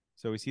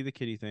 So we see the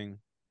kitty thing,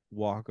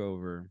 walk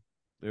over,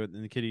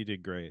 and the kitty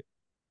did great.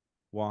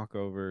 Walk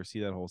over, see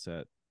that whole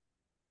set,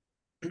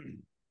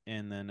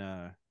 and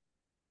then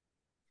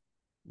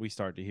we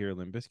start to hear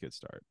Limp Bizkit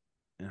start,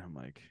 and I'm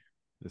like,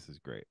 this is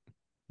great.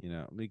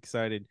 I'm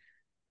excited.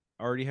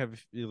 Already have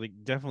like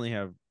definitely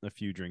have a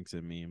few drinks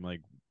in me. I'm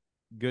like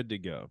good to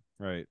go,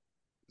 right? Mm.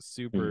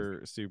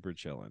 Super super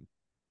chilling.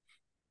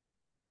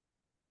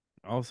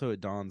 Also,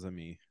 it dawns on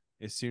me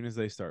as soon as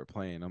they start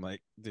playing. I'm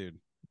like, dude,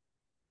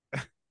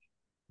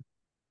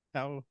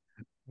 how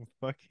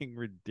fucking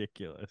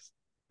ridiculous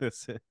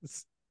this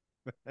is.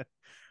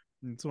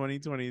 In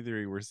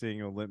 2023, we're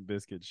seeing a Limp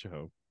Bizkit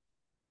show,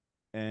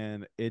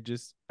 and it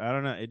just I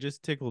don't know, it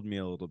just tickled me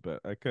a little bit.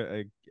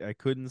 I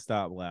couldn't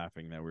stop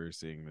laughing that we were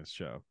seeing this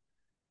show,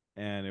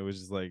 and it was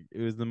just like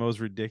it was the most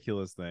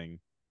ridiculous thing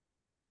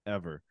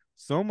ever.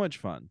 So much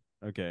fun.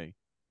 Okay,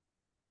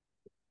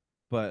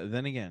 but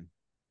then again,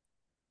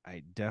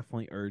 I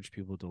definitely urge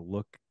people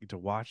to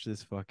watch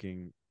this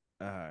fucking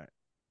uh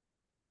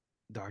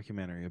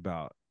documentary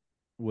about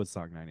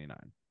Woodstock 99.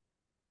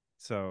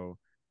 So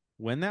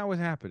when that was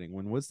happening,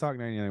 when Woodstock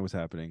 99 was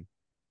happening,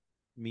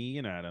 me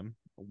and Adam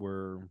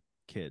were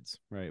kids,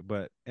 right?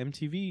 But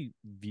MTV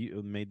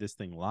made this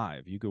thing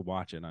live. You could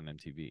watch it on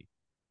MTV.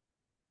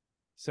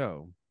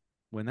 So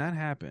when that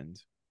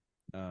happened,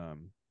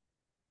 um,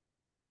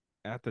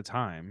 at the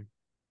time,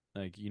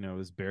 like, it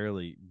was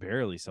barely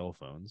cell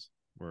phones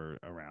were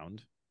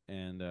around.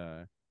 And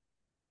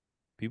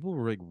people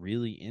were like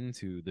really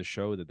into the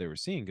show that they were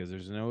seeing because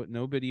there's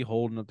nobody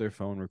holding up their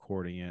phone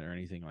recording it or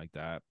anything like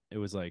that. It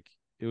was like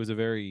it was a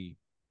very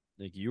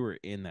like you were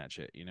in that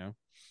shit.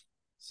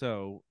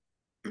 So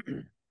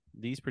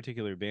these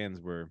particular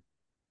bands were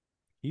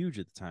huge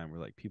at the time. Were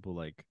like people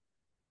like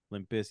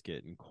Limp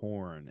Bizkit and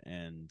Corn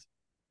and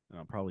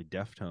probably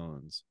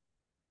Deftones,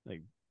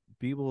 like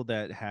people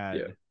that Yeah.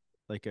 had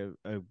like a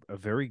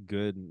very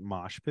good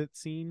mosh pit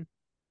scene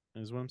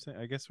is what I'm saying.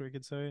 I guess what I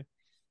could say.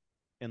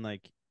 And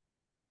like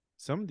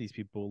some of these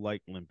people,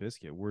 like Limp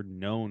Bizkit, were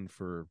known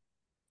for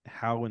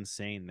how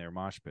insane their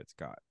mosh pits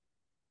got.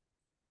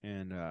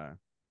 And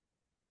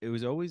it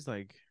was always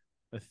like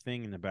a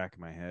thing in the back of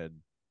my head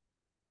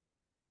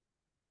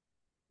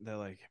that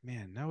like,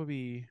 man, that would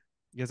be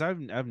because I've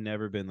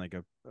never been like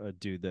a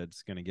dude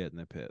that's gonna get in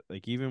the pit.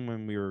 Like even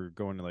when we were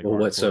going to like Well,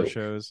 what hardcore so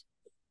shows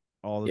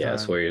all the yeah,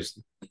 so time.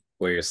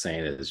 what you're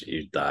saying is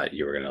you thought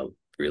you were gonna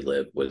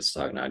relive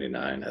Woodstock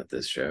 '99 at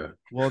this show.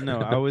 Well, no,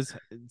 I was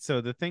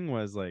so the thing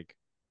was like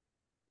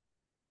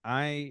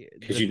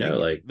Because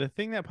like the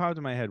thing that popped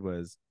in my head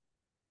was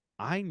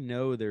I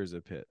know there's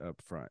a pit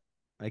up front.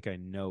 Like I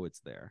know it's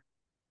there.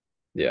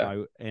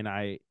 yeah,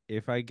 I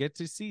if I get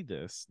to see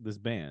this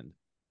band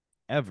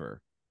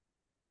ever,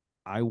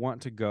 I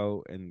want to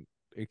go and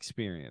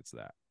experience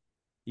that.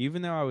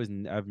 Even though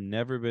I've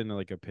never been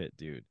like a pit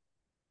dude.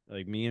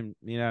 Like me and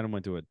Adam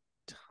went to a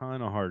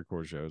ton of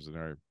hardcore shows in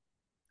our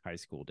high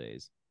school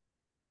days.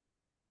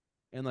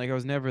 And like I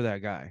was never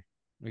that guy.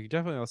 Like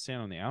definitely I'll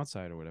stand on the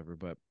outside or whatever,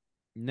 but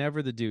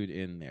never the dude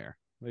in there.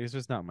 Like it's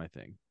just not my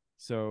thing.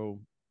 So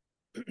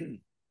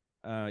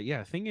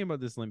yeah, thinking about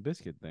this Limp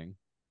Bizkit thing,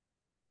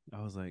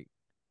 I was like,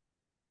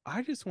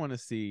 I just want to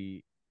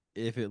see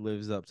if it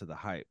lives up to the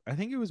hype. I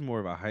think it was more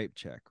of a hype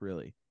check,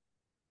 really.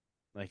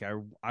 Like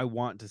I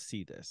want to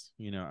see this.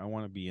 I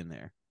want to be in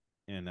there.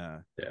 And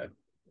yeah.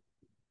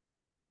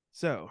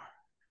 so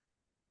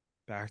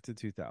back to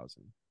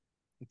 2000.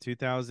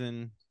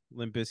 2000,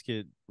 Limp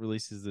Bizkit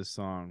releases this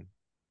song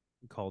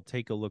called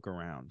 "Take a Look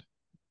Around"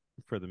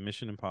 for the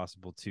Mission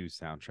Impossible 2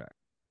 soundtrack.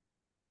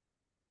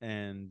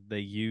 And they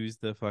use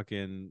the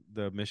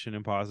Mission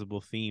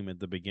Impossible theme at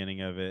the beginning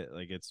of it.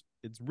 Like it's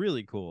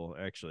really cool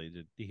actually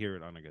to hear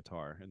it on a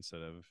guitar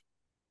instead of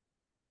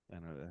I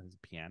don't know,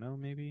 piano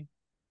maybe.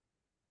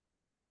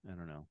 I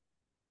don't know.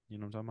 You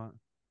know what I'm talking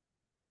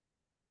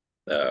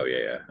about? Oh yeah,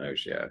 yeah. Oh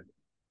yeah,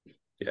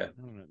 yeah.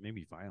 I don't know.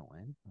 Maybe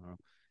violin. I don't know.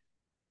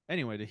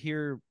 Anyway, to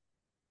hear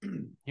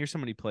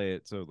somebody play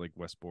it, so like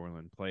Wes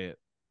Borland play it,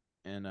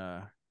 and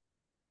I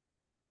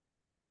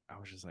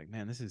was just like,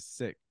 man, this is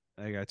sick.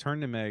 Like I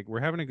turned to Meg, we're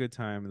having a good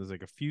time. There's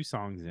like a few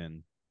songs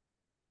in,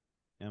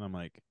 and I'm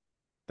like,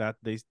 that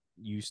they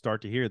you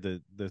start to hear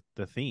the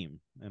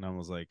theme, and I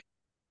was like,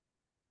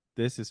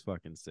 this is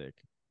fucking sick.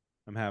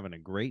 I'm having a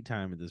great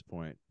time at this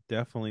point.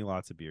 Definitely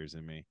lots of beers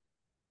in me.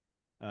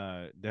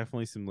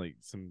 Definitely some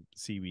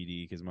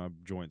CBD because my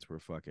joints were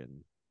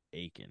fucking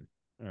aching.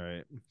 All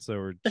right, so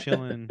we're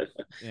chilling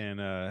and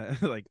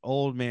like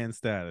old man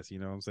status. You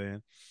know what I'm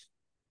saying?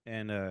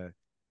 And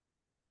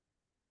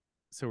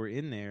so we're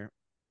in there.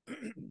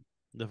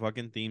 The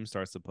fucking theme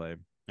starts to play,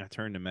 I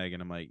turned to Meg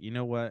and I'm like, you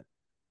know what?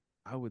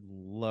 I would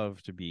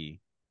love to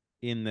be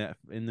in the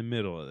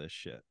middle of this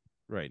shit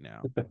right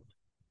now.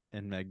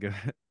 And Meg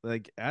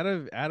like out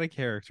of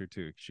character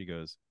too. She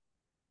goes,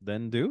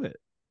 then do it.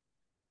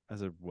 I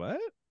said, what?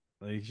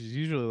 Like she's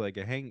usually like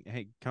a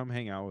hey, come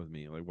hang out with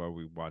me like while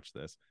we watch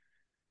this.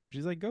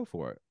 She's like, go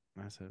for it.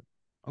 And I said,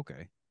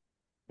 okay.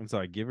 And so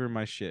I give her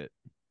my shit,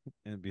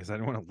 and because I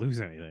don't want to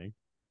lose anything,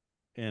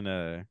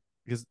 and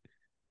because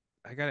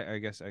I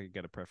guess I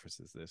gotta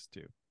preface this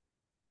too.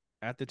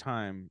 At the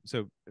time,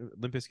 so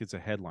Limp Bizkit's a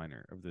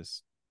headliner of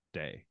this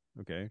day.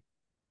 Okay,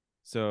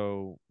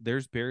 so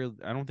there's barely.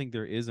 I don't think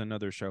there is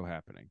another show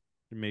happening.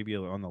 Maybe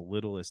on the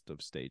littlest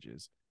of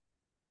stages,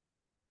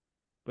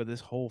 but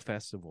this whole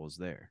festival is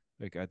there,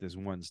 like at this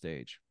one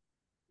stage,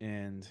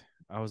 and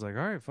I was like,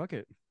 all right, fuck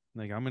it,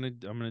 like I'm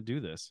gonna do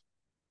this.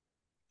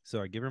 So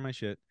I give her my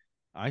shit.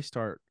 I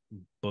start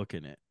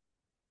booking it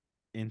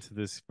into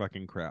this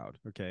fucking crowd.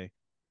 Okay.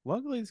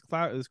 Luckily,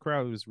 this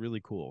crowd was really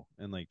cool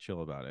and like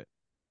chill about it.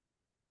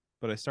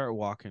 But I start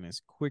walking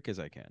as quick as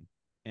I can,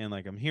 and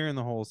like I'm hearing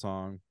the whole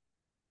song.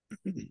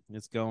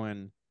 It's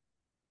going,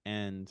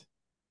 and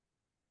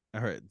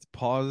all right,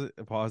 pause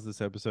this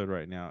episode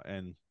right now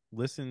and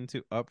listen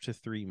to up to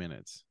 3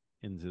 minutes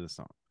into the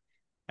song.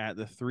 At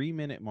the 3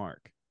 minute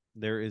mark,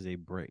 there is a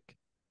break.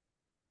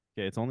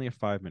 Okay, it's only a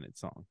 5 minute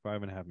song,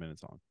 5.5 minute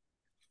song,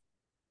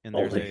 and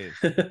there's Only.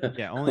 a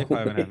yeah, only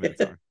 5.5 minute Only.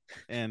 song,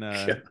 and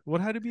God.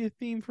 what had to be a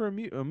theme for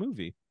a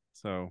movie.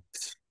 So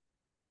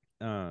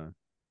uh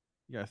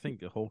yeah, I think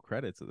the whole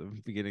credits at the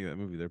beginning of that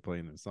movie they're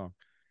playing this song.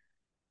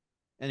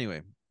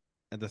 Anyway,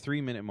 at the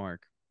 3 minute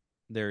mark,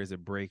 there is a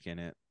break in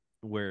it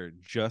where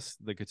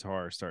just the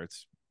guitar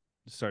starts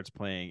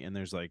playing, and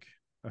there's like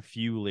a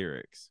few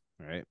lyrics,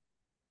 right?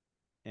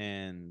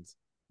 And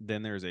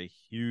then there's a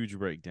huge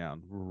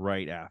breakdown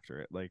right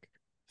after it, like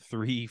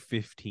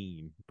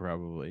 3:15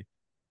 probably.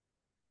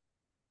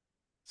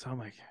 So I'm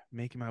like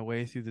making my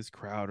way through this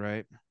crowd,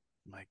 right?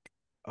 I'm like,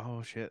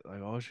 oh shit,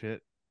 like oh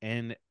shit.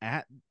 And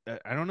at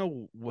I don't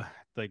know what,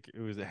 like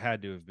it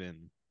had to have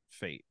been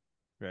fate,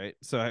 right?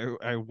 So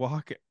I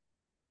walk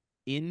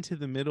into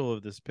the middle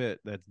of this pit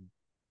that's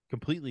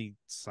completely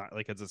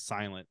like it's a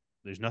silent.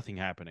 There's nothing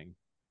happening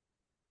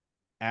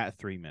at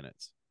 3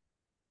 minutes,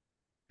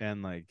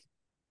 and like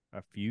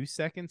a few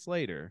seconds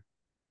later,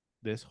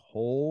 this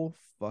whole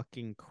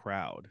fucking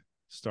crowd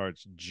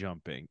starts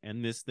jumping,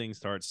 and this thing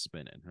starts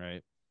spinning,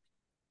 right?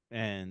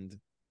 And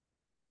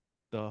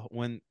the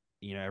when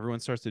everyone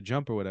starts to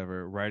jump or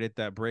whatever, right at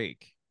that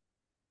break,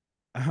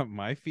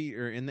 my feet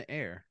are in the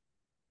air,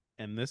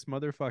 and this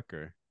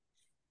motherfucker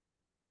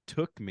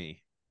took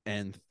me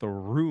and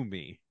threw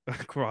me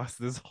across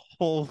this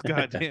whole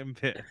goddamn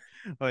pit.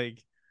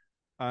 Like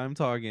I'm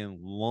talking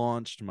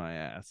launched my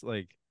ass.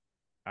 Like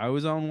I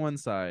was on one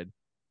side,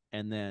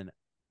 and then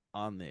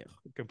on the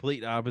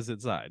complete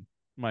opposite side,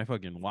 my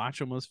fucking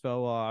watch almost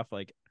fell off.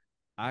 Like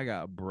I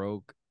got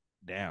broke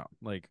down.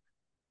 Like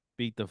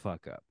beat the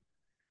fuck up.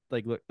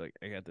 Like look, like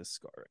I got this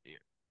scar right here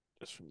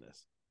just from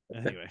this.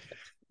 Anyway,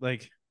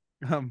 like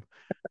um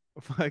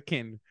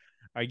fucking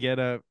I get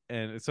up,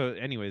 and so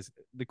anyways,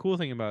 the cool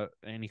thing about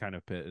any kind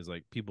of pit is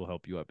like people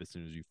help you up as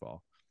soon as you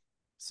fall.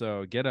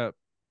 So get up,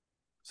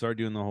 start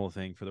doing the whole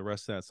thing for the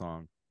rest of that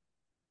song,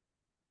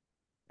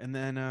 and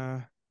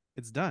then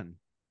it's done.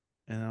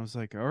 And I was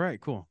like, all right,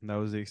 cool. That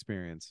was the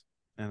experience.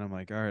 And I'm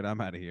like, all right, I'm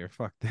out of here.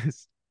 Fuck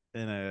this.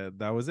 And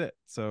that was it.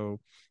 So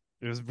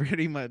it was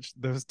pretty much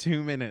those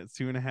 2 minutes,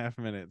 2.5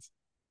 minutes.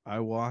 I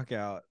walk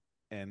out,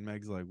 and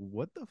Meg's like,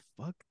 what the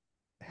fuck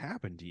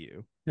happened to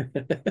you?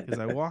 Because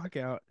I walk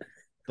out,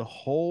 the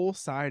whole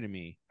side of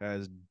me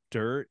has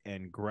dirt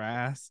and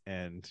grass,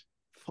 and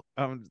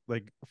I'm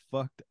like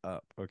fucked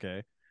up.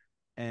 Okay.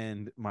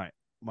 And my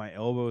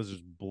elbows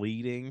is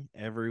bleeding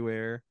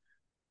everywhere.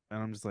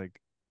 And I'm just like,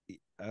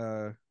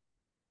 uh,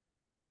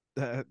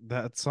 that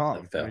I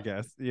song, I fell.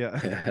 guess.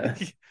 Yeah.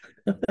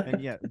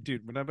 And yeah,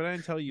 dude, but I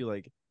didn't tell you,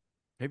 like,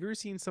 have you ever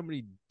seen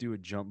somebody do a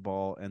jump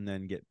ball and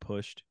then get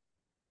pushed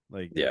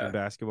like in Yeah.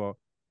 basketball?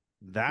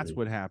 That's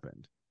what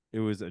happened. It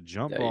was a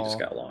jump Yeah, you just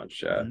ball, got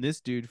launched. and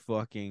this dude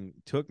fucking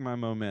took my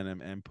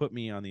momentum and put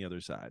me on the other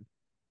side.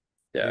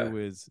 It Yeah.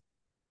 was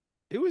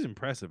it was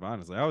impressive,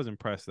 honestly. I was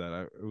impressed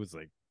that it was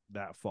like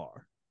that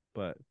far.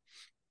 But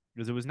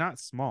because it was not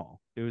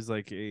small. It was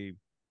like a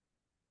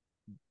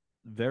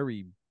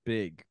very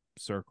big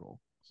circle.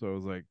 So it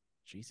was like,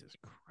 Jesus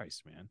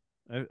Christ, man.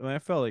 I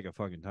felt like a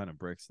fucking ton of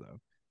bricks, though.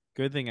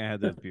 Good thing I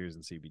had those beers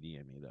and CBD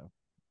in me, though,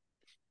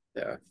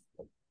 Yeah.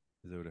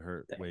 because it would have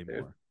hurt Dang, way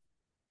dude. more.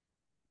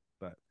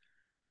 But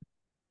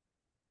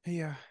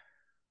yeah,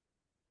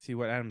 see,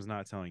 what Adam's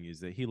not telling you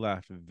is that he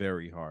laughed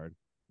very hard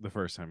the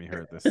first time he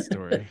heard this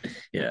story.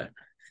 Yeah.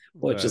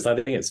 Well, it's But just I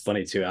think it's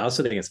funny too. I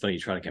also think it's funny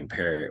trying to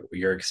compare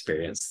your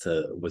experience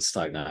to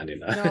Woodstock no,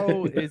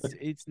 99.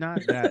 it's not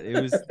that.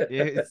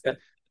 It's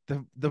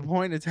the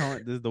point of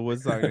telling the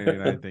Woodstock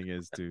 '99 thing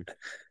is to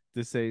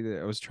say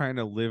that I was trying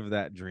to live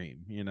that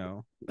dream,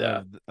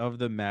 Yeah. of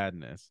the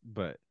madness.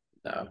 But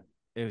No.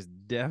 It was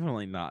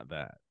definitely not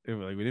that. It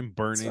was like we didn't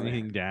burn It's funny.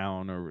 anything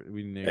down, or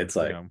we didn't, It's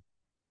like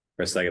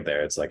for a second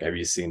there, it's like, have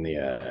you seen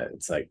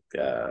it's like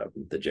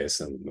the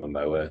Jason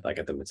Momoa like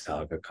at the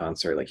Metallica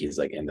concert? Like he's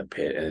like in the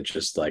pit and it's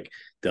just like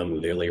them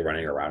literally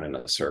running around in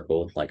a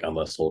circle, like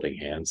almost holding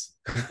hands.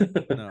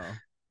 no.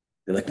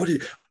 They're like, what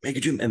did man,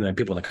 could you and then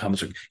people in the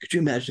comments are, could you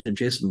imagine if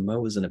Jason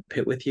Momoa was in a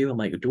pit with you? I'm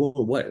like, doing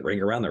what?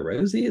 Ring around the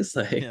rosy? It's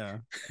like Yeah.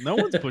 No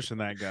one's pushing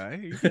that guy. Are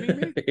you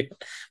kidding me?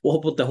 well,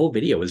 but the whole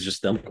video was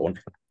just them going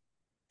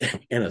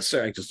in a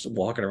circle, just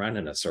walking around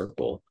in a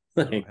circle.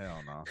 Oh Like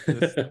hell no.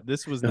 This it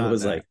this was not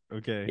was that. like,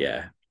 Okay.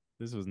 yeah,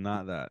 This was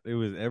not that. It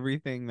was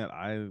everything that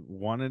I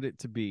wanted it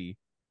to be,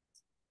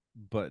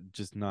 but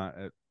just not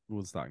at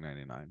Woodstock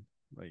 99.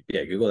 Like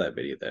yeah, Google that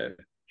video there.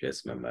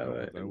 Jason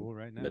Momoa I and will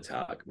right now.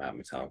 Metallica, Matt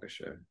Metallica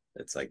show.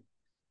 It's like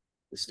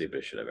the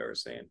stupidest shit I've ever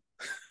seen.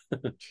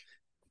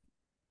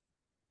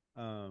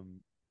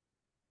 Um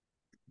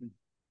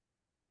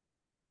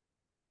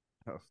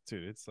oh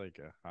dude, it's like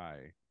a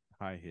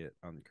high hit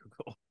on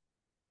Google.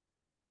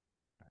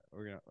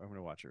 I'm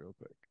gonna watch it real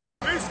quick.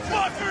 These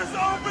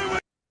fuckers open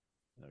with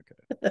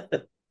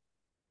okay.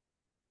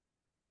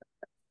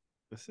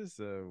 This is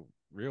a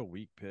real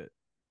weak pit.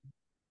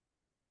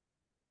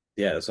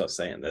 Yeah, that's what I was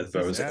saying. Is That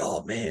I this was like, at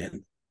oh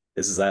man,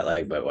 this is that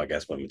like, but I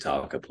guess when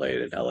Metallica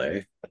played in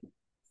LA,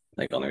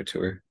 like on their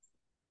tour,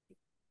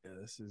 yeah,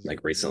 this is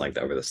like recent, really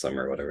like over the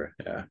summer or whatever.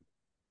 Yeah,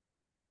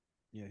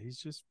 yeah, he's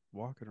just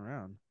walking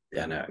around.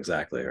 yeah, no,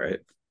 exactly, right.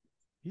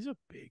 He's a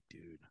big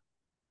dude.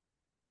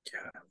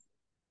 Yeah,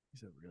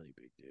 He's a really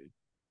big dude.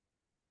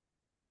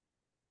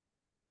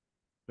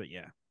 But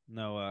yeah,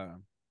 no,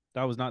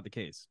 that was not the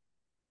case.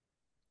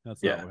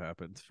 That's not yeah, what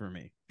happened for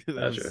me. That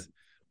gotcha. was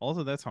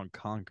also that's on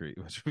concrete,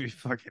 which would be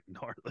fucking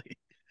gnarly.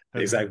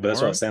 That's Exactly. But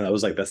that's what I was warm. saying. I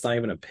was like, that's not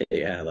even a pit.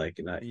 Yeah, like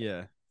you know,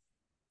 Yeah.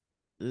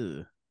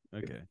 Ugh.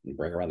 Okay.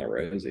 bring around the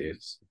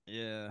rosies.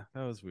 Yeah,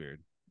 that was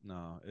weird.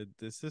 No,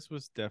 this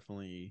was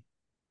definitely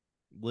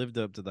lived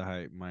up to the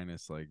hype,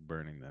 minus like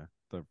burning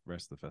the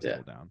rest of the Yeah,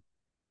 festival down.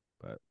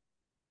 But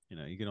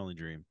you can only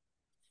dream.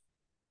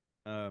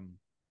 Um,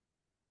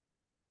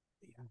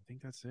 yeah, I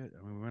think that's it.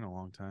 I mean, we went a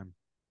long time.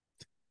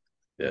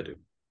 yeah, dude.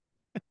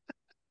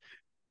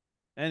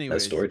 That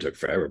Anyways, story took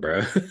forever,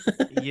 bro.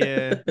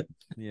 yeah,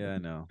 yeah, I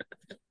know.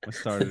 I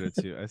started it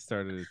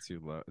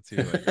too low, too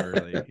like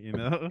early.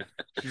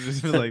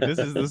 Just was like, this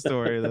is the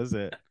story. That's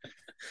it.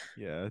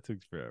 Yeah, it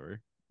took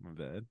forever.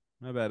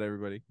 My bad,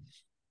 everybody.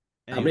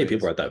 How many people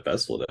Anyways, were at that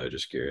festival though?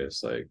 Just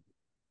curious. Like,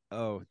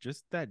 oh,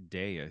 just that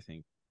day, I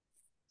think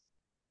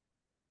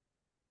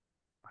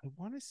I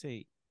want to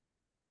say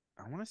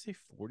I want to say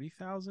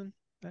 40,000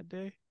 that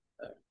day,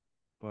 uh,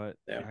 but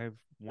yeah,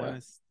 yeah.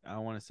 I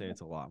want to say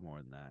it's a lot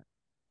more than that.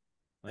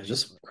 It's Like,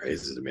 just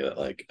crazy to me that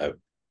like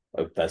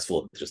a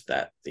festival just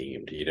that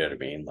themed. You know what I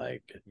mean?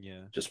 Like,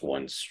 yeah. just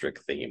one strict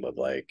theme of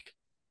like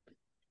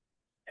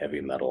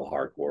heavy metal,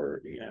 hardcore.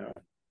 You know,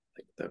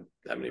 like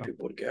that many Oh,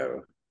 people would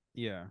go.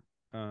 yeah.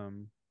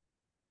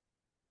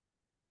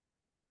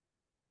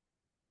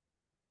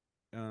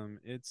 Um,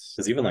 it's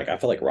Because even I like I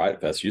feel like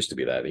Riot Fest used to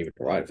be that. Even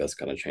Riot Fest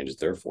kind of changes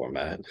their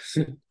format.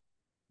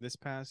 this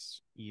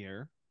past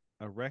year,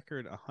 a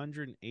record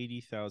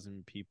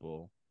 180,000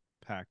 people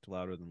packed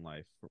Louder Than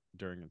Life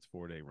during its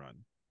 4 day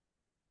run.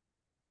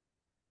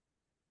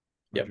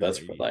 Yeah, that's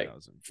for like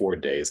 180,000. 4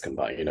 days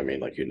combined. You know what I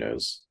mean? Like who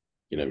knows?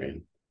 You know what I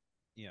mean?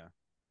 Yeah.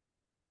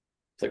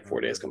 It's like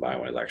 4 days Um, combined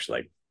when it's actually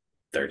like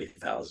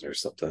 30,000 or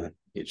something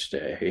each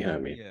day. You know what I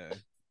mean? yeah.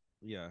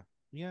 Yeah.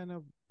 Yeah,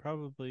 no,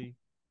 probably.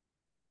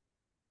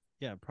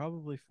 Yeah,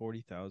 probably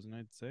 40,000,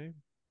 I'd say.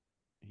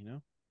 You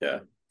know? Yeah,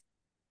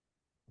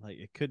 Like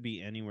it could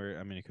be anywhere.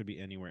 I mean, it could be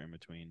anywhere in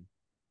between,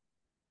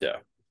 yeah.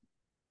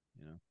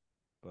 you know.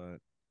 But I'm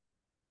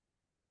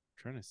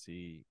trying to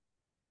see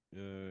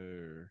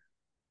uh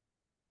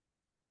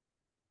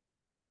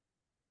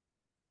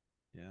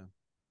yeah.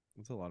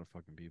 That's a lot of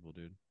fucking people,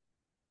 dude.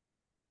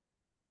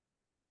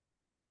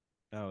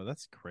 Oh,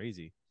 that's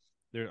crazy.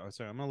 Sorry,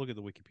 I'm gonna look at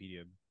the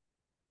Wikipedia.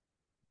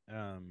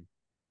 Um,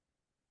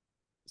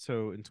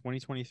 so in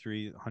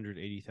 2023,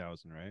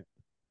 180,000, right?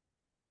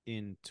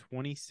 In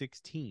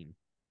 2016,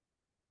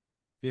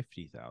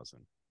 50,000.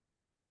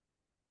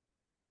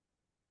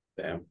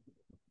 Damn.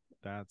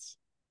 That's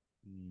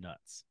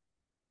nuts.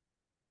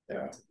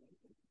 Yeah.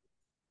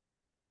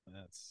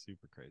 That's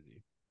super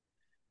crazy.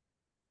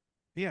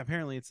 Yeah,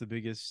 apparently it's the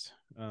biggest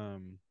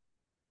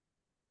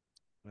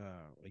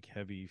like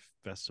heavy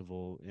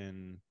festival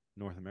in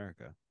North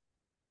America.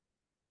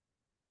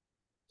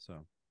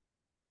 So,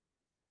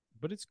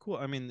 but it's cool.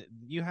 I mean,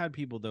 you had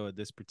people though at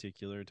this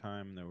particular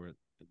time that were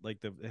like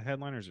the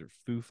headliners are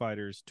Foo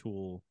Fighters,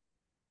 Tool,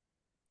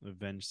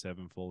 Avenged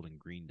Sevenfold, and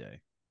Green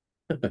Day.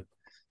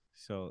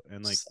 So,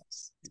 and like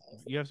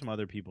you have some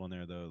other people in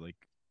there though, like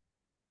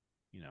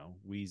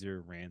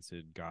Weezer,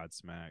 Rancid,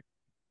 Godsmack,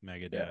 Yeah.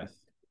 Megadeth.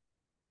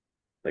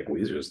 Like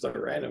Weezer's the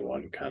random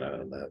one kind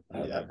of that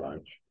out of Yeah, that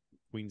bunch.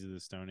 Queens of the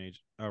Stone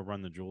Age.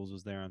 Run the Jewels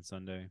was there on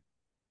Sunday.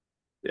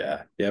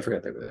 Yeah. Yeah, I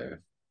forgot they were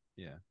there.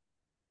 Yeah,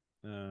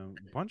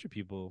 bunch of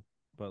people,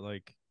 but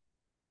like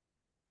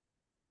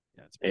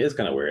Yeah, it's It is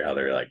kind of brutal. weird how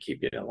they're like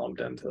keep getting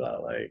lumped into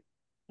that. Like,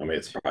 I mean,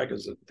 it's probably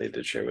because they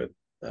did share with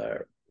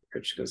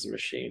Rich Against the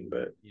Machine,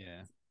 but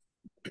Yeah,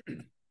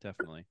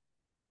 definitely.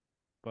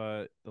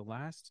 But the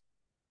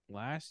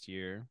last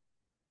year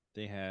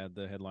they had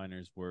the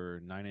headliners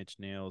were Nine Inch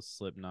Nails,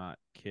 Slipknot,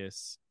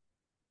 Kiss,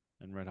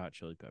 and Red Hot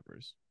Chili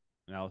Peppers,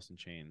 and Alice in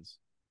Chains.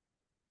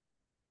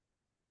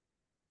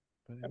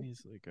 But I mean,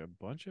 it's like a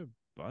bunch of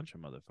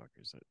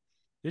motherfuckers.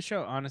 This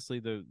show, honestly,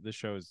 the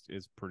show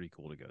is pretty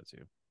cool to go to.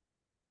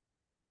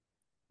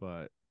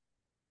 But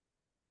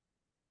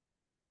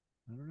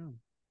I don't know,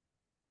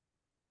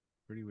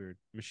 pretty weird.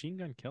 Machine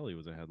Gun Kelly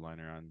was a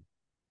headliner on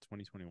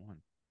 2021.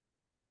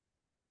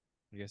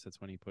 I guess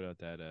that's when he put out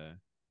that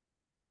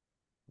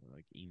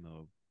like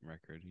emo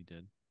record he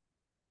did.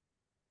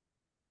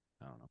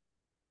 I don't know.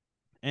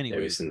 yeah, we've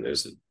Anyways, seen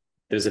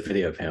there's a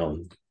video of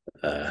him.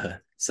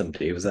 Some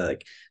dude was that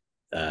like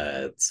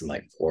some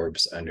like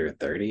Forbes under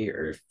 30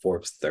 or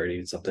Forbes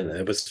 30 something.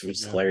 It was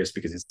yeah. hilarious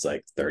because it's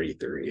like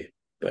 33,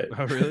 but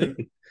Oh,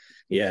 really?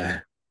 yeah,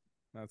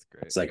 That's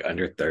great. it's like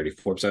under 30,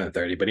 Forbes under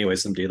 30. But anyway,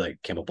 some dude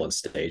like came up on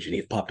stage and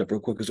he popped up real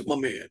quick. He was like,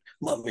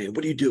 my man,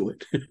 what are you doing?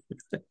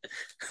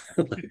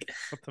 Like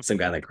What the some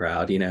guy in fuck? the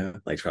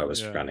crowd, like try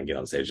was Yeah. trying to get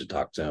on stage to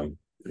talk to him.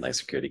 And like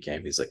security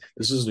came. He's like,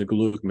 this isn't a good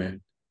look,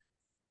 man.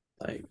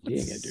 Like, you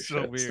That's ain't gonna do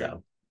so shit. weird.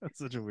 So That's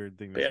such a weird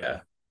thing to but say. yeah.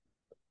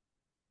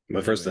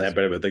 But first Anyways,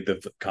 but I think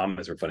the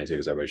comments were funny too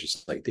because everybody's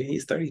just like, dude,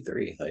 he's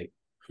 33. Like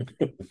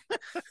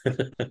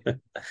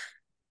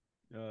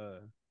uh,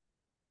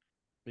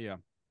 but yeah.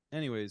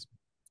 Anyways,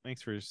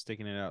 thanks for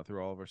sticking it out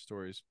through all of our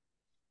stories.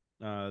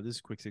 This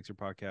is Quick Sixer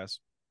podcast.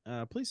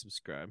 Please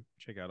subscribe.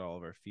 Check out all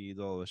of our feeds.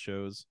 All the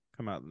shows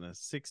come out on the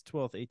 6th,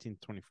 12th, 18th,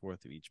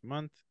 24th of each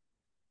month.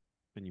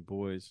 Been you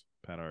boys,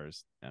 Pat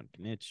Rs, and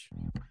Knitch.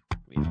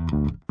 We out.